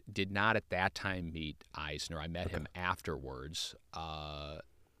Wells. Did not at that time meet Eisner. I met him afterwards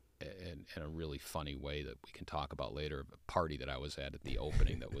in a really funny way that we can talk about later, a party that I was at the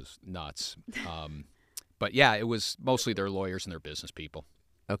opening that was nuts. But yeah, it was mostly their lawyers and their business people.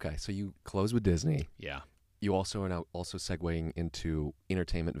 Okay, so you close with Disney. Yeah. You also are now segueing into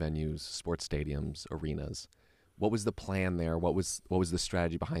entertainment venues, sports stadiums, arenas. What was the plan there? What was the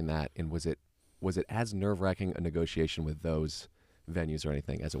strategy behind that? And was it as nerve-wracking a negotiation with those venues or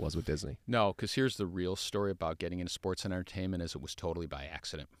anything as it was with Disney? No, because here's the real story about getting into sports and entertainment is it was totally by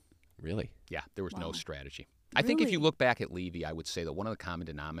accident. Really? Yeah, there was no strategy. I think if you look back at Levy, I would say that one of the common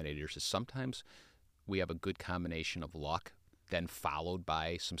denominators is sometimes we have a good combination of luck, then followed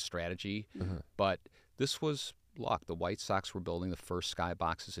by some strategy. Mm-hmm. But this was luck. The White Sox were building the first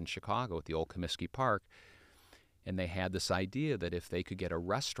skyboxes in Chicago at the old Comiskey Park, and they had this idea that if they could get a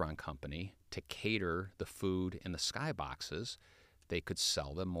restaurant company to cater the food in the skyboxes, they could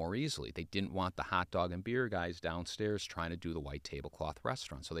sell them more easily. They didn't want the hot dog and beer guys downstairs trying to do the white tablecloth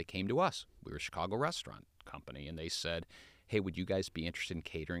restaurant. So they came to us. We were a Chicago restaurant company, and they said, hey, would you guys be interested in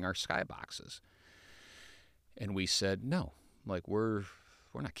catering our skyboxes? And we said, no. Like, we're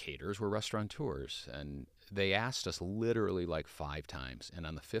not caterers, we're restaurateurs. And they asked us literally like 5 times. And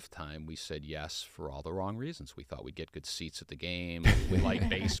on the 5th time, we said yes for all the wrong reasons. We thought we'd get good seats at the game. We liked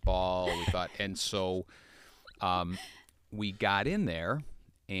baseball. And so we got in there,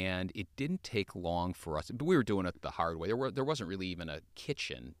 and it didn't take long for us. But we were doing it the hard way. There wasn't really even a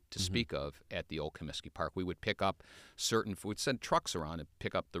kitchen to speak of at the old Comiskey Park. We would pick up certain food, send trucks around and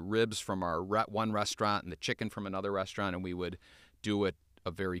pick up the ribs from our one restaurant and the chicken from another restaurant, and we would do it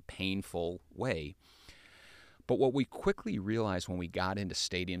a very painful way. But what we quickly realized when we got into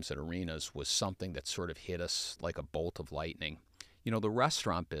stadiums and arenas was something that sort of hit us like a bolt of lightning. The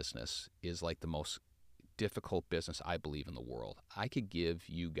restaurant business is like the most difficult business, I believe, in the world. I could give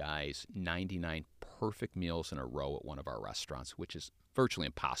you guys 99 perfect meals in a row at one of our restaurants, which is virtually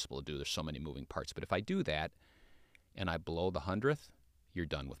impossible to do. There's so many moving parts. But if I do that and I blow the 100th, you're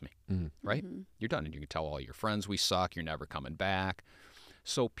done with me, right? You're done. And you can tell all your friends we suck. You're never coming back.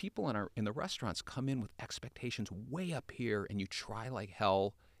 So people in the restaurants come in with expectations way up here, and you try like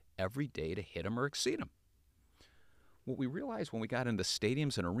hell every day to hit them or exceed them. What we realized when we got into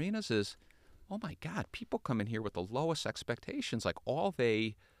stadiums and arenas is, oh my God, people come in here with the lowest expectations. Like all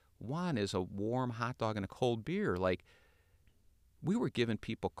they want is a warm hot dog and a cold beer. Like we were giving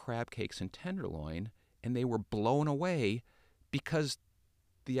people crab cakes and tenderloin, and they were blown away because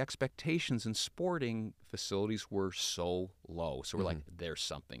the expectations in sporting facilities were so low. So we're like, there's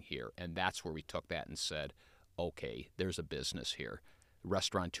something here. And that's where we took that and said, okay, there's a business here.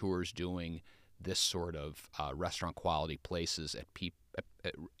 Restaurateurs doing this sort of restaurant quality places at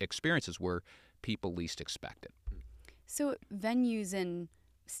experiences where people least expect it. So venues and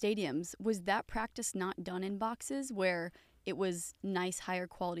stadiums, was that practice not done in boxes where it was nice, higher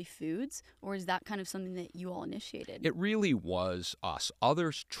quality foods, or is that kind of something that you all initiated? It really was us.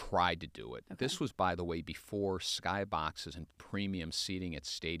 Others tried to do it. Okay. This was, by the way, before skyboxes and premium seating at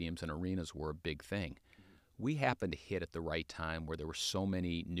stadiums and arenas were a big thing. We happened to hit at the right time where there were so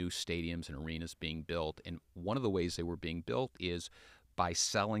many new stadiums and arenas being built, and one of the ways they were being built is by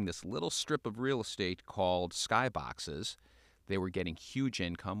selling this little strip of real estate called skyboxes. They were getting huge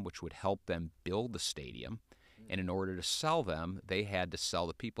income, which would help them build the stadium. And in order to sell them, they had to sell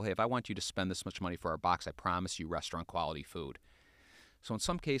the people, hey, if I want you to spend this much money for our box, I promise you restaurant quality food. So in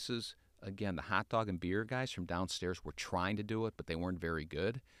some cases, again, the hot dog and beer guys from downstairs were trying to do it, but they weren't very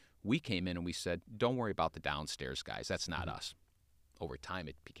good. We came in and we said, don't worry about the downstairs guys. That's not us. Over time,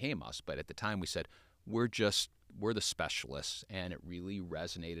 it became us. But at the time, we said, we're the specialists. And it really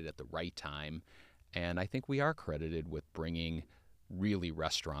resonated at the right time. And I think we are credited with bringing really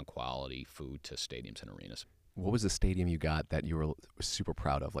restaurant quality food to stadiums and arenas. What was the stadium you got that you were super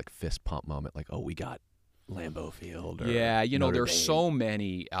proud of, like fist pump moment, like, oh, we got Lambeau Field? Or yeah, Notre there's Dame. so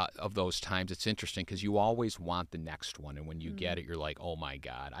many of those times. It's interesting because you always want the next one. And when you get it, you're like, oh, my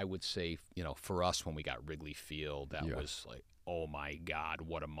God. I would say, for us, when we got Wrigley Field, that was like, oh, my God,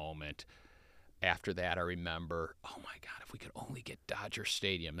 what a moment. After that, I remember, oh, my God, if we could only get Dodger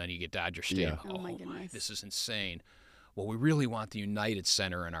Stadium. Then you get Dodger Stadium. Yeah. Oh, my goodness. This is insane. Well, we really want the United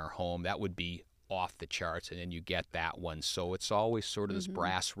Center in our home. That would be off the charts, and then you get that one. So it's always sort of this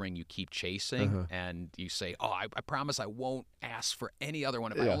brass ring you keep chasing, and you say, oh, I promise I won't ask for any other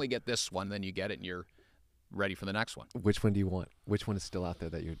one. If I only get this one, then you get it, and you're ready for the next one. Which one do you want? Which one is still out there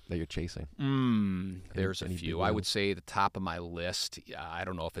that you're chasing? There's a few. I would say the top of my list, I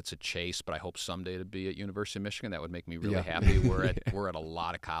don't know if it's a chase, but I hope someday to be at University of Michigan. That would make me really happy. We're at a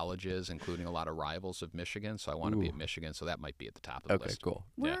lot of colleges, including a lot of rivals of Michigan, so I want to be at Michigan, so that might be at the top of the list. Okay, cool.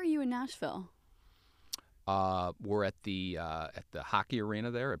 Where are you in Nashville? We're at the hockey arena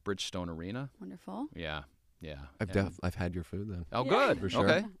there at Bridgestone Arena. Wonderful. Yeah. I've had your food then. Oh, good. For sure.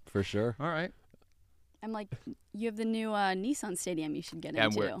 Okay. For sure. All right. I'm like, you have the new Nissan Stadium you should get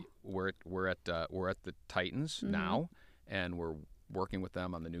And into. we're at the Titans now, and we're working with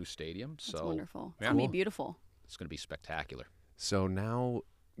them on the new stadium. That's so wonderful. It's yeah. going to be beautiful. It's going to be spectacular. So now,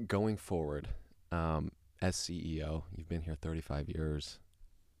 going forward, as CEO, you've been here 35 years.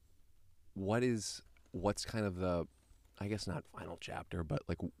 What's kind of the, I guess not final chapter, but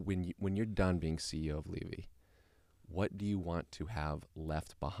like when you're done being CEO of Levy, what do you want to have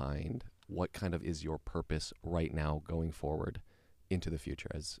left behind? What kind of is your purpose right now going forward into the future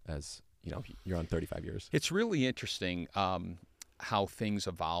as you're on 35 years? It's really interesting how things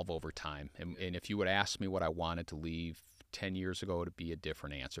evolve over time. And if you would ask me what I wanted to leave 10 years ago, it would be a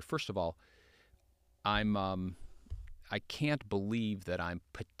different answer. First of all, I can't believe that I'm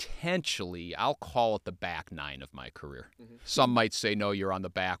potentially, I'll call it the back nine of my career. Some might say, no, you're on the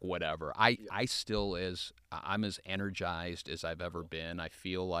back, whatever. I'm as energized as I've ever been. I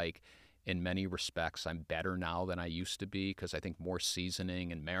feel like in many respects I'm better now than I used to be because I think more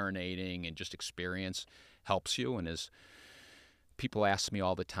seasoning and marinating and just experience helps you. And as people ask me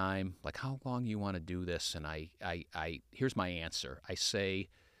all the time, like, how long do you want to do this? And I here's my answer. I say,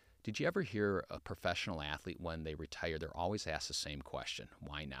 did you ever hear a professional athlete when they retire, they're always asked the same question,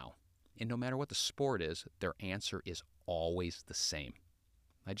 why now? And no matter what the sport is, their answer is always the same.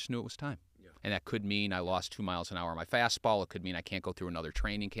 I just knew it was time. Yeah. And that could mean I lost 2 miles an hour on my fastball. It could mean I can't go through another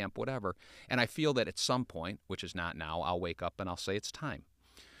training camp, whatever. And I feel that at some point, which is not now, I'll wake up and I'll say it's time.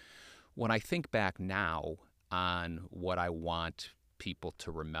 When I think back now on what I want people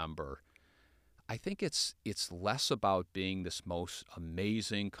to remember, I think it's less about being this most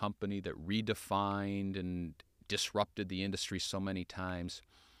amazing company that redefined and disrupted the industry so many times.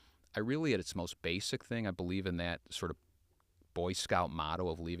 I really, at its most basic thing, I believe in that sort of Boy Scout motto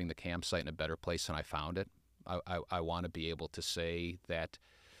of leaving the campsite in a better place than I found it. I want to be able to say that,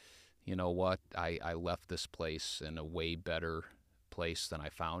 you know what, I left this place in a way better place than I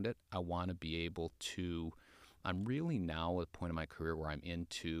found it. I want to be able to, I'm really now at a point in my career where I'm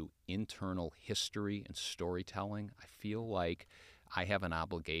into internal history and storytelling. I feel like I have an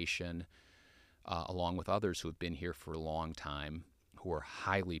obligation, along with others who have been here for a long time, who are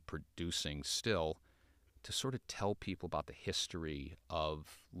highly producing still, to sort of tell people about the history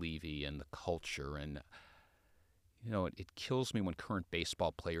of Levy and the culture. And, you know, it kills me when current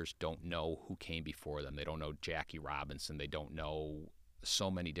baseball players don't know who came before them. They don't know Jackie Robinson. They don't know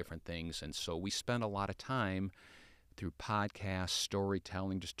so many different things. And so we spend a lot of time through podcasts,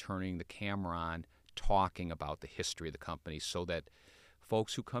 storytelling, just turning the camera on, talking about the history of the company so that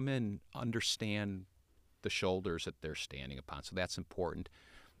folks who come in understand the shoulders that they're standing upon. So that's important.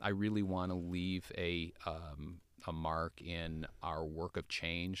 I really want to leave a mark in our work of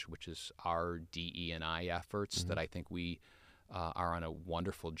change, which is our DE&I efforts, that I think we are on a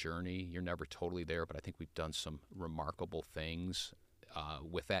wonderful journey. You're never totally there, but I think we've done some remarkable things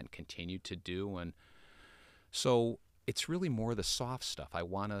with that and continue to do. And so it's really more the soft stuff. I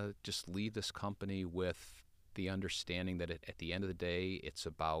want to just leave this company with the understanding that at the end of the day, it's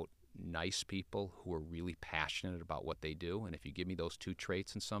about nice people who are really passionate about what they do. And if you give me those two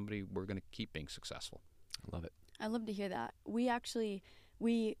traits in somebody, we're going to keep being successful. I love it. I love to hear that. We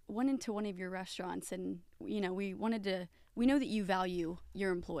went into one of your restaurants, and we know that you value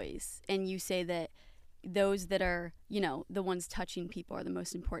your employees, and you say that those that are, the ones touching people are the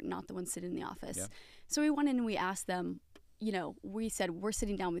most important, not the ones sitting in the office. Yeah. So we went in and we asked them, we said, we're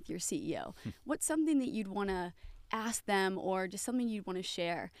sitting down with your CEO. What's something that you'd want to ask them, or just something you'd want to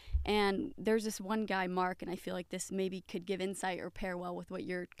share? And there's this one guy, Mark, and I feel like this maybe could give insight or pair well with what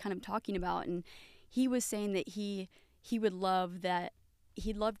you're kind of talking about. And he was saying that he would love that.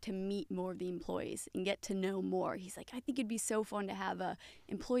 He'd love to meet more of the employees and get to know more. He's like, I think it'd be so fun to have a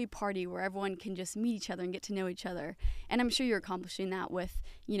employee party where everyone can just meet each other and get to know each other. And I'm sure you're accomplishing that with,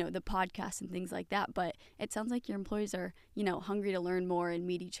 the podcast and things like that. But it sounds like your employees are, hungry to learn more and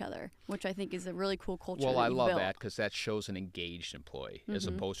meet each other, which I think is a really cool culture. Well, I love built. that, because that shows an engaged employee as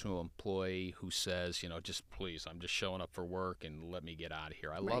opposed to an employee who says, just please, I'm just showing up for work and let me get out of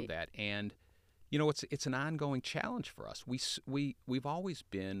here. I love that. And it's an ongoing challenge for us. We've always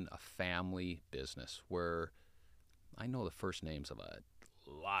been a family business where I know the first names of a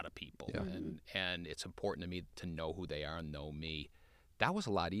lot of people, and it's important to me to know who they are and know me. That was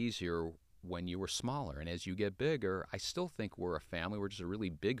a lot easier when you were smaller, and as you get bigger, I still think we're a family. We're just a really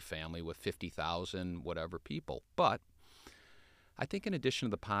big family with 50,000 whatever people. But I think in addition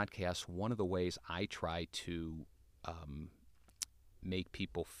to the podcast, one of the ways I try to make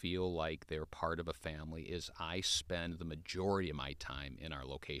people feel like they're part of a family is I spend the majority of my time in our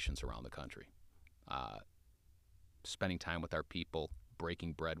locations around the country, spending time with our people,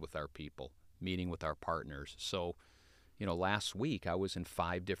 breaking bread with our people, meeting with our partners. So, last week I was in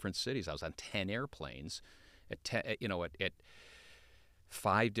 5 different cities. I was on 10 airplanes at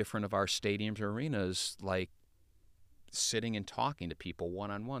 5 different of our stadiums or arenas, like sitting and talking to people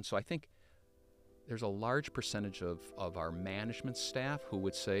one-on-one. So I think there's a large percentage of our management staff who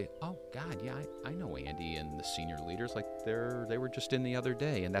would say, oh, God, yeah, I know Andy and the senior leaders. Like, they were just in the other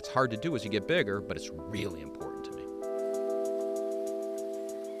day. And that's hard to do as you get bigger, but it's really important to me.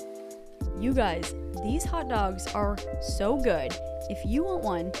 You guys, these hot dogs are so good. If you want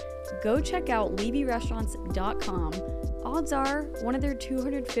one, go check out LevyRestaurants.com. Odds are one of their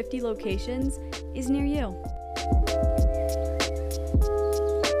 250 locations is near you.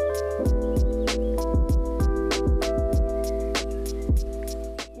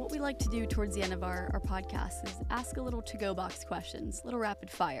 Like to do towards the end of our podcast is ask a little to-go box questions, little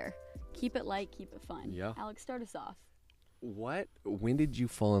rapid fire. Keep it light, keep it fun. Yeah. Alex, start us off. When did you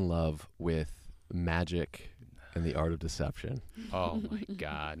fall in love with magic and the art of deception? Oh my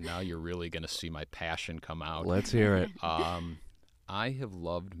God, now you're really going to see my passion come out. Let's hear it. I have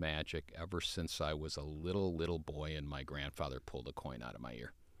loved magic ever since I was a little boy and my grandfather pulled a coin out of my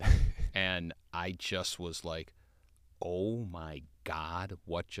ear. And I just was like, oh my God,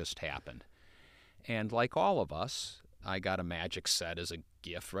 what just happened? And like all of us, I got a magic set as a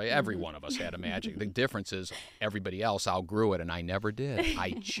gift, right? Every one of us had a magic. The difference is everybody else outgrew it and I never did.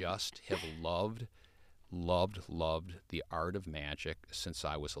 I just have loved the art of magic since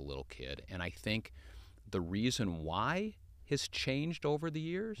I was a little kid. And I think the reason why has changed over the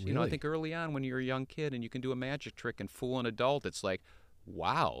years. Really? You know, I think early on when you're a young kid and you can do a magic trick and fool an adult, it's like,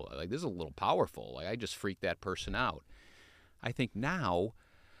 wow, like this is a little powerful. Like I just freaked that person out. I think now,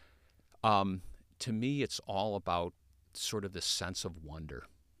 to me, it's all about sort of this sense of wonder.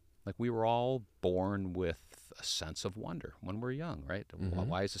 Like we were all born with a sense of wonder when we're young, right? Mm-hmm.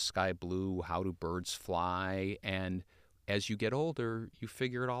 Why is the sky blue? How do birds fly? And as you get older, you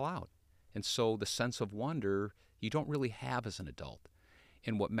figure it all out. And so the sense of wonder you don't really have as an adult.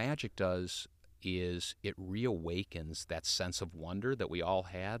 And what magic does is it reawakens that sense of wonder that we all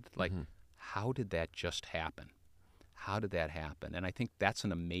had. Like, how did that just happen? How did that happen? And I think that's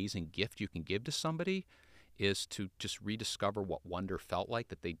an amazing gift you can give to somebody, is to just rediscover what wonder felt like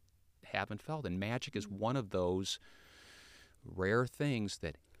that they haven't felt. And magic is one of those rare things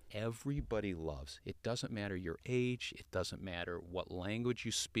that everybody loves. It doesn't matter your age. It doesn't matter what language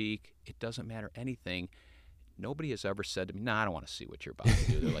you speak. It doesn't matter anything. Nobody has ever said to me, "No, I don't want to see what you're about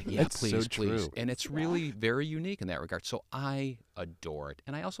to do." They're like, "Yeah, That's please, so please." true. And it's really very unique in that regard. So I adore it.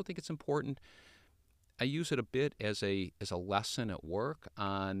 And I also think it's important. I use it a bit as a lesson at work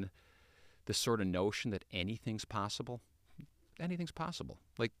on this sort of notion that anything's possible. Anything's possible.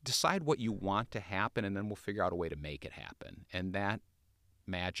 Like, decide what you want to happen, and then we'll figure out a way to make it happen. And that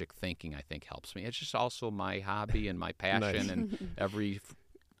magic thinking, I think, helps me. It's just also my hobby and my passion. Nice. And every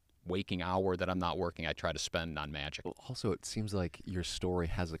waking hour that I'm not working, I try to spend on magic. Also, it seems like your story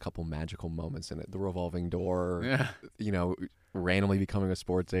has a couple magical moments in it. The revolving door, Yeah. you know, randomly becoming a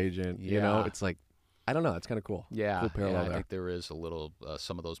sports agent. You know, Yeah. it's like, I don't know. It's kind of cool. Yeah, Cool parallel I there. think there is a little,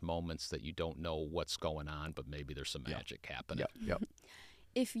 some of those moments that you don't know what's going on, but maybe there's some magic happening. Yep.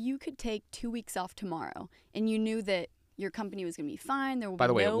 If you could take 2 weeks off tomorrow and you knew that your company was going to be fine, there would By be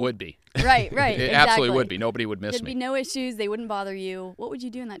the way, no... it would be. Right, It exactly. absolutely would be. Nobody would miss There'd me. be no issues. They wouldn't bother you. What would you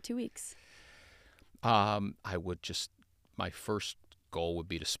do in that 2 weeks? I would just, my first goal would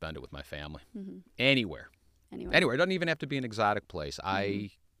be to spend it with my family. Anywhere. Anyway. Anywhere. It doesn't even have to be an exotic place. My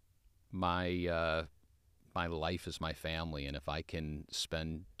life is my family, and if I can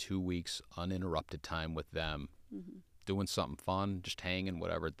spend 2 weeks uninterrupted time with them, doing something fun, just hanging,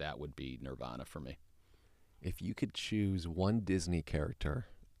 whatever, that would be nirvana for me. If you could choose one Disney character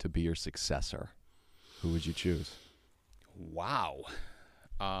to be your successor, who would you choose? Wow.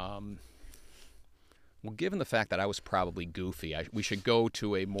 Well, given the fact that I was probably goofy, we should go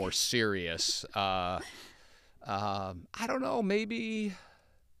to a more serious. I don't know. Maybe.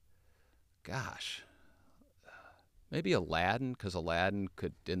 Gosh. Maybe Aladdin, because Aladdin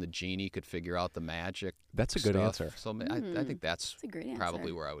could, and the genie could figure out the magic. That's a good stuff. answer. So I think that's a great probably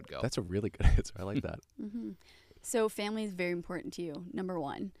answer. where I would go. That's a really good answer. I like that. So family is very important to you, number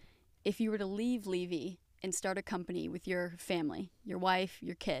one. If you were to leave Levy and start a company with your family, your wife,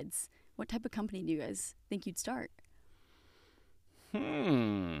 your kids, what type of company do you guys think you'd start?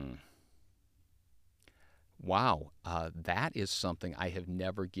 Wow. That is something I have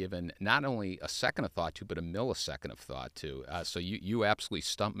never given not only a second of thought to, but a millisecond of thought to. So you absolutely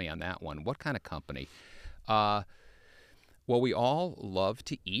stumped me on that one. What kind of company? Well, we all love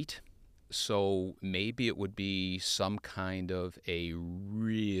to eat. So maybe it would be some kind of a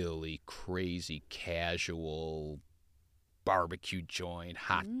really crazy casual barbecue joint,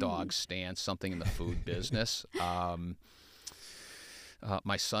 hot dog stand, something in the food business.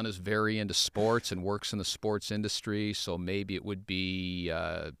 My son is very into sports and works in the sports industry, so maybe it would be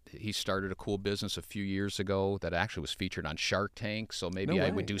he started a cool business a few years ago that actually was featured on Shark Tank, so maybe No I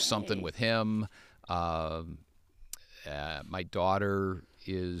way. would do something with him. My daughter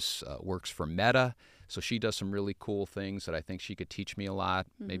works for Meta, so she does some really cool things that I think she could teach me a lot.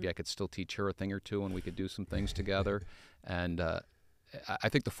 Maybe I could still teach her a thing or two, and we could do some things together. And I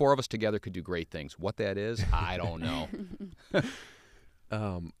think the four of us together could do great things. What that is, I don't know.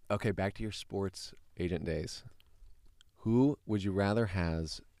 Okay, back to your sports agent days. Who would you rather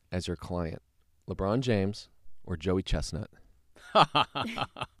has as your client, LeBron James or Joey Chestnut?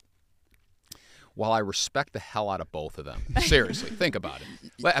 While I respect the hell out of both of them. Seriously, think about it.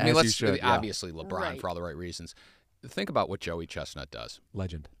 I mean, As you let's should, yeah. obviously LeBron Right. for all the right reasons. Think about what Joey Chestnut does.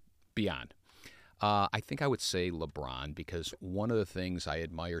 Legend. Beyond. I think I would say LeBron, because one of the things I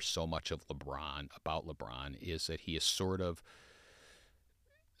admire so much about LeBron is that he is sort of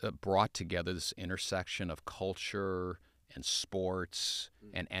brought together this intersection of culture and sports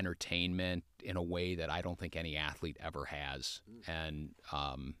and entertainment in a way that I don't think any athlete ever has. And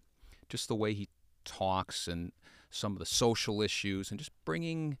just the way he talks and some of the social issues and just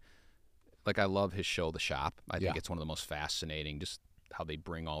bringing, like, I love his show, The Shop. I think it's one of the most fascinating, just how they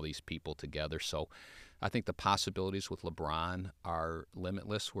bring all these people together. So I think the possibilities with LeBron are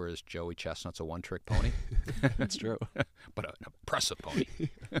limitless, whereas Joey Chestnut's a one-trick pony. That's true. But an impressive pony.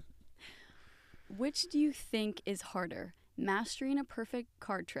 Which do you think is harder, mastering a perfect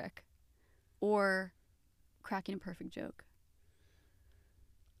card trick or cracking a perfect joke?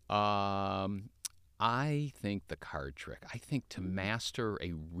 I think the card trick. I think to master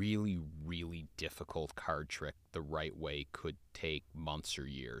a really, really difficult card trick the right way could take months or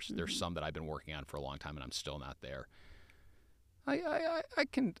years. Mm-hmm. There's some that I've been working on for a long time, and I'm still not there. I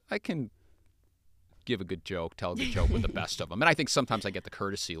can give a good joke, tell a good joke with the best of them, and I think sometimes I get the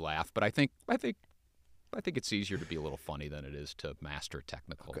courtesy laugh. But I think it's easier to be a little funny than it is to master a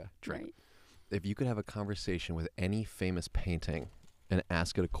technical trick. Right. If you could have a conversation with any famous painting and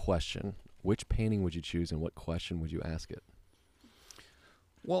ask it a question, which painting would you choose and what question would you ask it?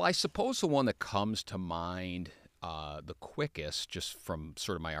 Well, I suppose the one that comes to mind the quickest, just from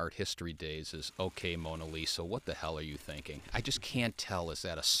sort of my art history days, is, okay, Mona Lisa, what the hell are you thinking? I just can't tell. Is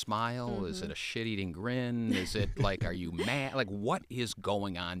that a smile? Mm-hmm. Is it a shit-eating grin? Is it like, are you mad? Like, what is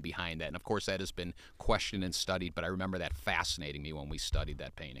going on behind that? And, of course, that has been questioned and studied, but I remember that fascinating me when we studied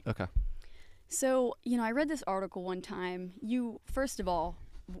that painting. Okay. So, I read this article one time. First of all,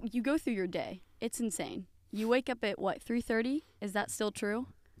 you go through your day. It's insane. You wake up at, 3:30? Is that still true?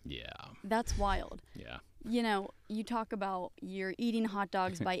 Yeah. That's wild. Yeah. You talk about you're eating hot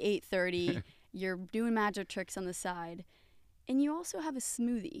dogs by 8:30. You're doing magic tricks on the side. And you also have a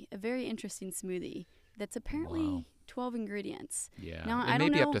smoothie, a very interesting smoothie that's apparently 12 ingredients. Yeah. Now, it may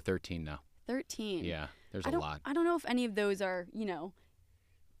be up to 13 now. 13. Yeah. There's a lot. I don't know if any of those are,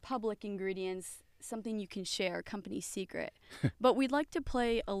 public ingredients, something you can share, company secret. But we'd like to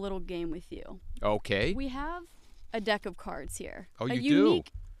play a little game with you. Okay. We have a deck of cards here. Oh, a you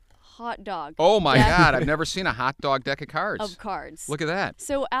unique hot dog. Oh, my God. I've never seen a hot dog deck of cards. Of cards. Look at that.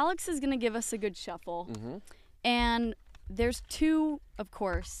 So Alex is going to give us a good shuffle. Mm-hmm. And there's two, of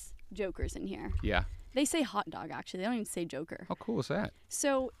course, jokers in here. Yeah. They say hot dog, actually. They don't even say joker. How cool is that?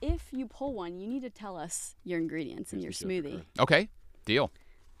 So if you pull one, you need to tell us your ingredients in your smoothie. Okay. Deal.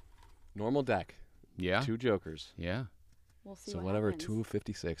 Normal deck. Yeah. 2 jokers. Yeah. We'll see so what whatever, happens.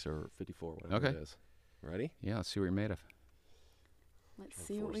 256 or 54, whatever it is. Ready? Yeah, let's see what you're made of. Let's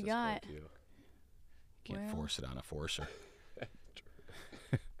see what we got. You can't force it on a forcer.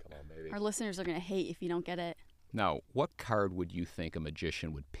 Come on, baby. Our listeners are going to hate if you don't get it. Now, what card would you think a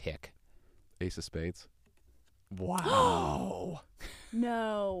magician would pick? Ace of spades. Wow.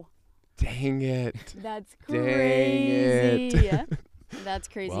 No. Dang it. That's Dang crazy. it. That's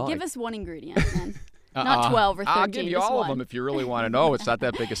crazy. Well, Give us one ingredient then. Not 12 or 13. I'll give you just all one. of them if you really want to know. It's not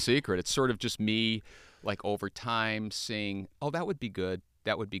that big a secret. It's sort of just me, like, over time saying, oh, that would be good.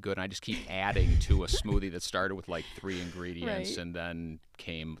 That would be good. And I just keep adding to a smoothie that started with like 3 ingredients and then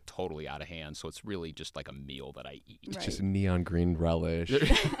came totally out of hand. So it's really just like a meal that I eat. Right. Just neon green relish,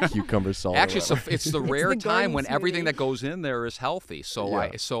 cucumber salt. Actually, it's the rare time when smoothie. everything that goes in there is healthy. So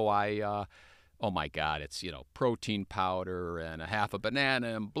Yeah. oh my God, it's, protein powder and a half a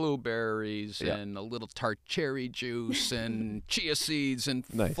banana and blueberries and a little tart cherry juice and chia seeds and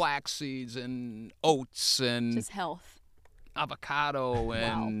flax seeds and oats and just health. Avocado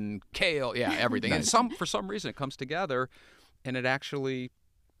and kale. Yeah, everything. And for some reason it comes together and it actually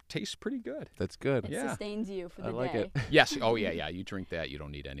tastes pretty good. That's good. It sustains you for the I like day. it. Yes. Oh, yeah. You drink that, you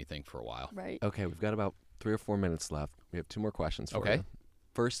don't need anything for a while. Right. Okay, we've got about 3 or 4 minutes left. We have 2 more questions for you.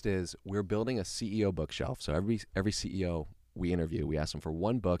 First is, we're building a CEO bookshelf. So every CEO we interview, we ask them for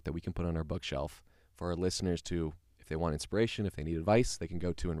one book that we can put on our bookshelf for our listeners to, if they want inspiration, if they need advice, they can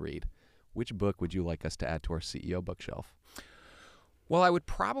go to and read. Which book would you like us to add to our CEO bookshelf? Well, I would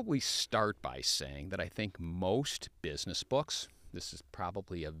probably start by saying that I think most business books, this is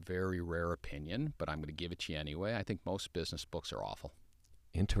probably a very rare opinion, but I'm going to give it to you anyway. I think most business books are awful.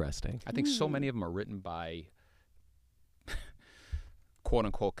 Interesting. I think so many of them are written by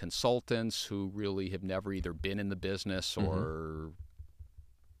quote-unquote consultants who really have never either been in the business or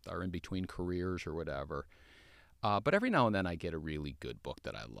are in between careers or whatever. But every now and then I get a really good book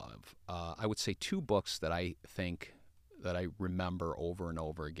that I love. I would say 2 books that I think that I remember over and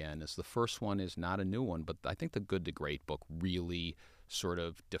over again is the first one is not a new one, but I think the Good to Great book really sort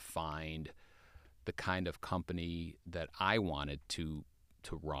of defined the kind of company that I wanted to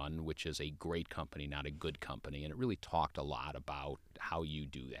run, which is a great company, not a good company. And it really talked a lot about how you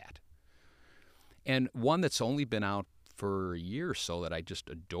do that. And one that's only been out for a year or so that I just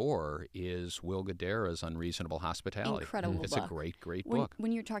adore is Will Guidara's Unreasonable Hospitality. Incredible book. It's a great book.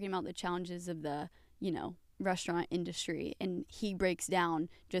 When you're talking about the challenges of the, restaurant industry, and he breaks down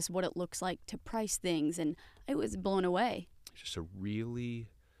just what it looks like to price things, and I was blown away. just a really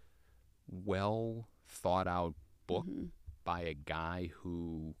well thought out book by a guy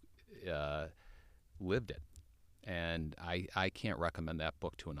who lived it. And I can't recommend that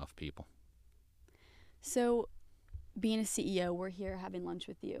book to enough people. So, being a CEO, we're here having lunch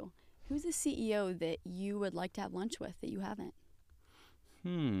with you. Who's a CEO that you would like to have lunch with that you haven't?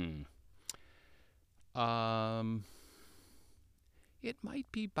 It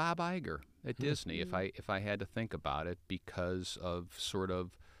might be Bob Iger at Disney if I had to think about it, because of sort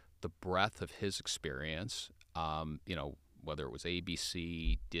of the breadth of his experience. Whether it was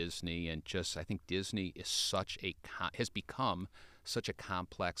ABC, Disney, and just I think Disney is has become such a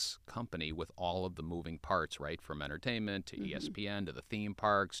complex company with all of the moving parts, right? From entertainment to ESPN to the theme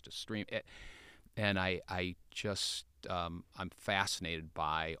parks to stream. And I just I'm fascinated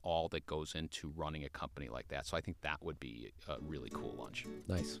by all that goes into running a company like that. So I think that would be a really cool lunch.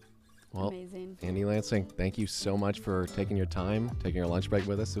 Nice. Well, Amazing. Andy Lansing, thank you so much for taking your time, taking your lunch break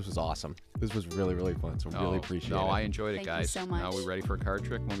with us. This was awesome. This was really, really fun. So really appreciate it. No, I enjoyed it, Thank you guys. so much. Now we ready for a card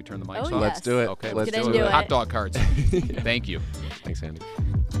trick when we turn the mics Oh, off? Let's do it. Okay, Let's get do into it. it. Hot dog cards. Thank you. Thanks, Andy.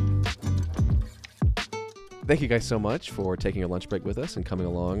 Thank you guys so much for taking your lunch break with us and coming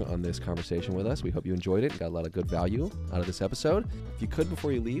along on this conversation with us. We hope you enjoyed it and got a lot of good value out of this episode. If you could,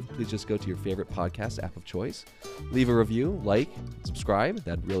 before you leave, please just go to your favorite podcast app of choice. Leave a review, like, subscribe.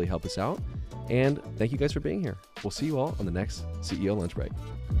 That'd really help us out. And thank you guys for being here. We'll see you all on the next CEO Lunch Break.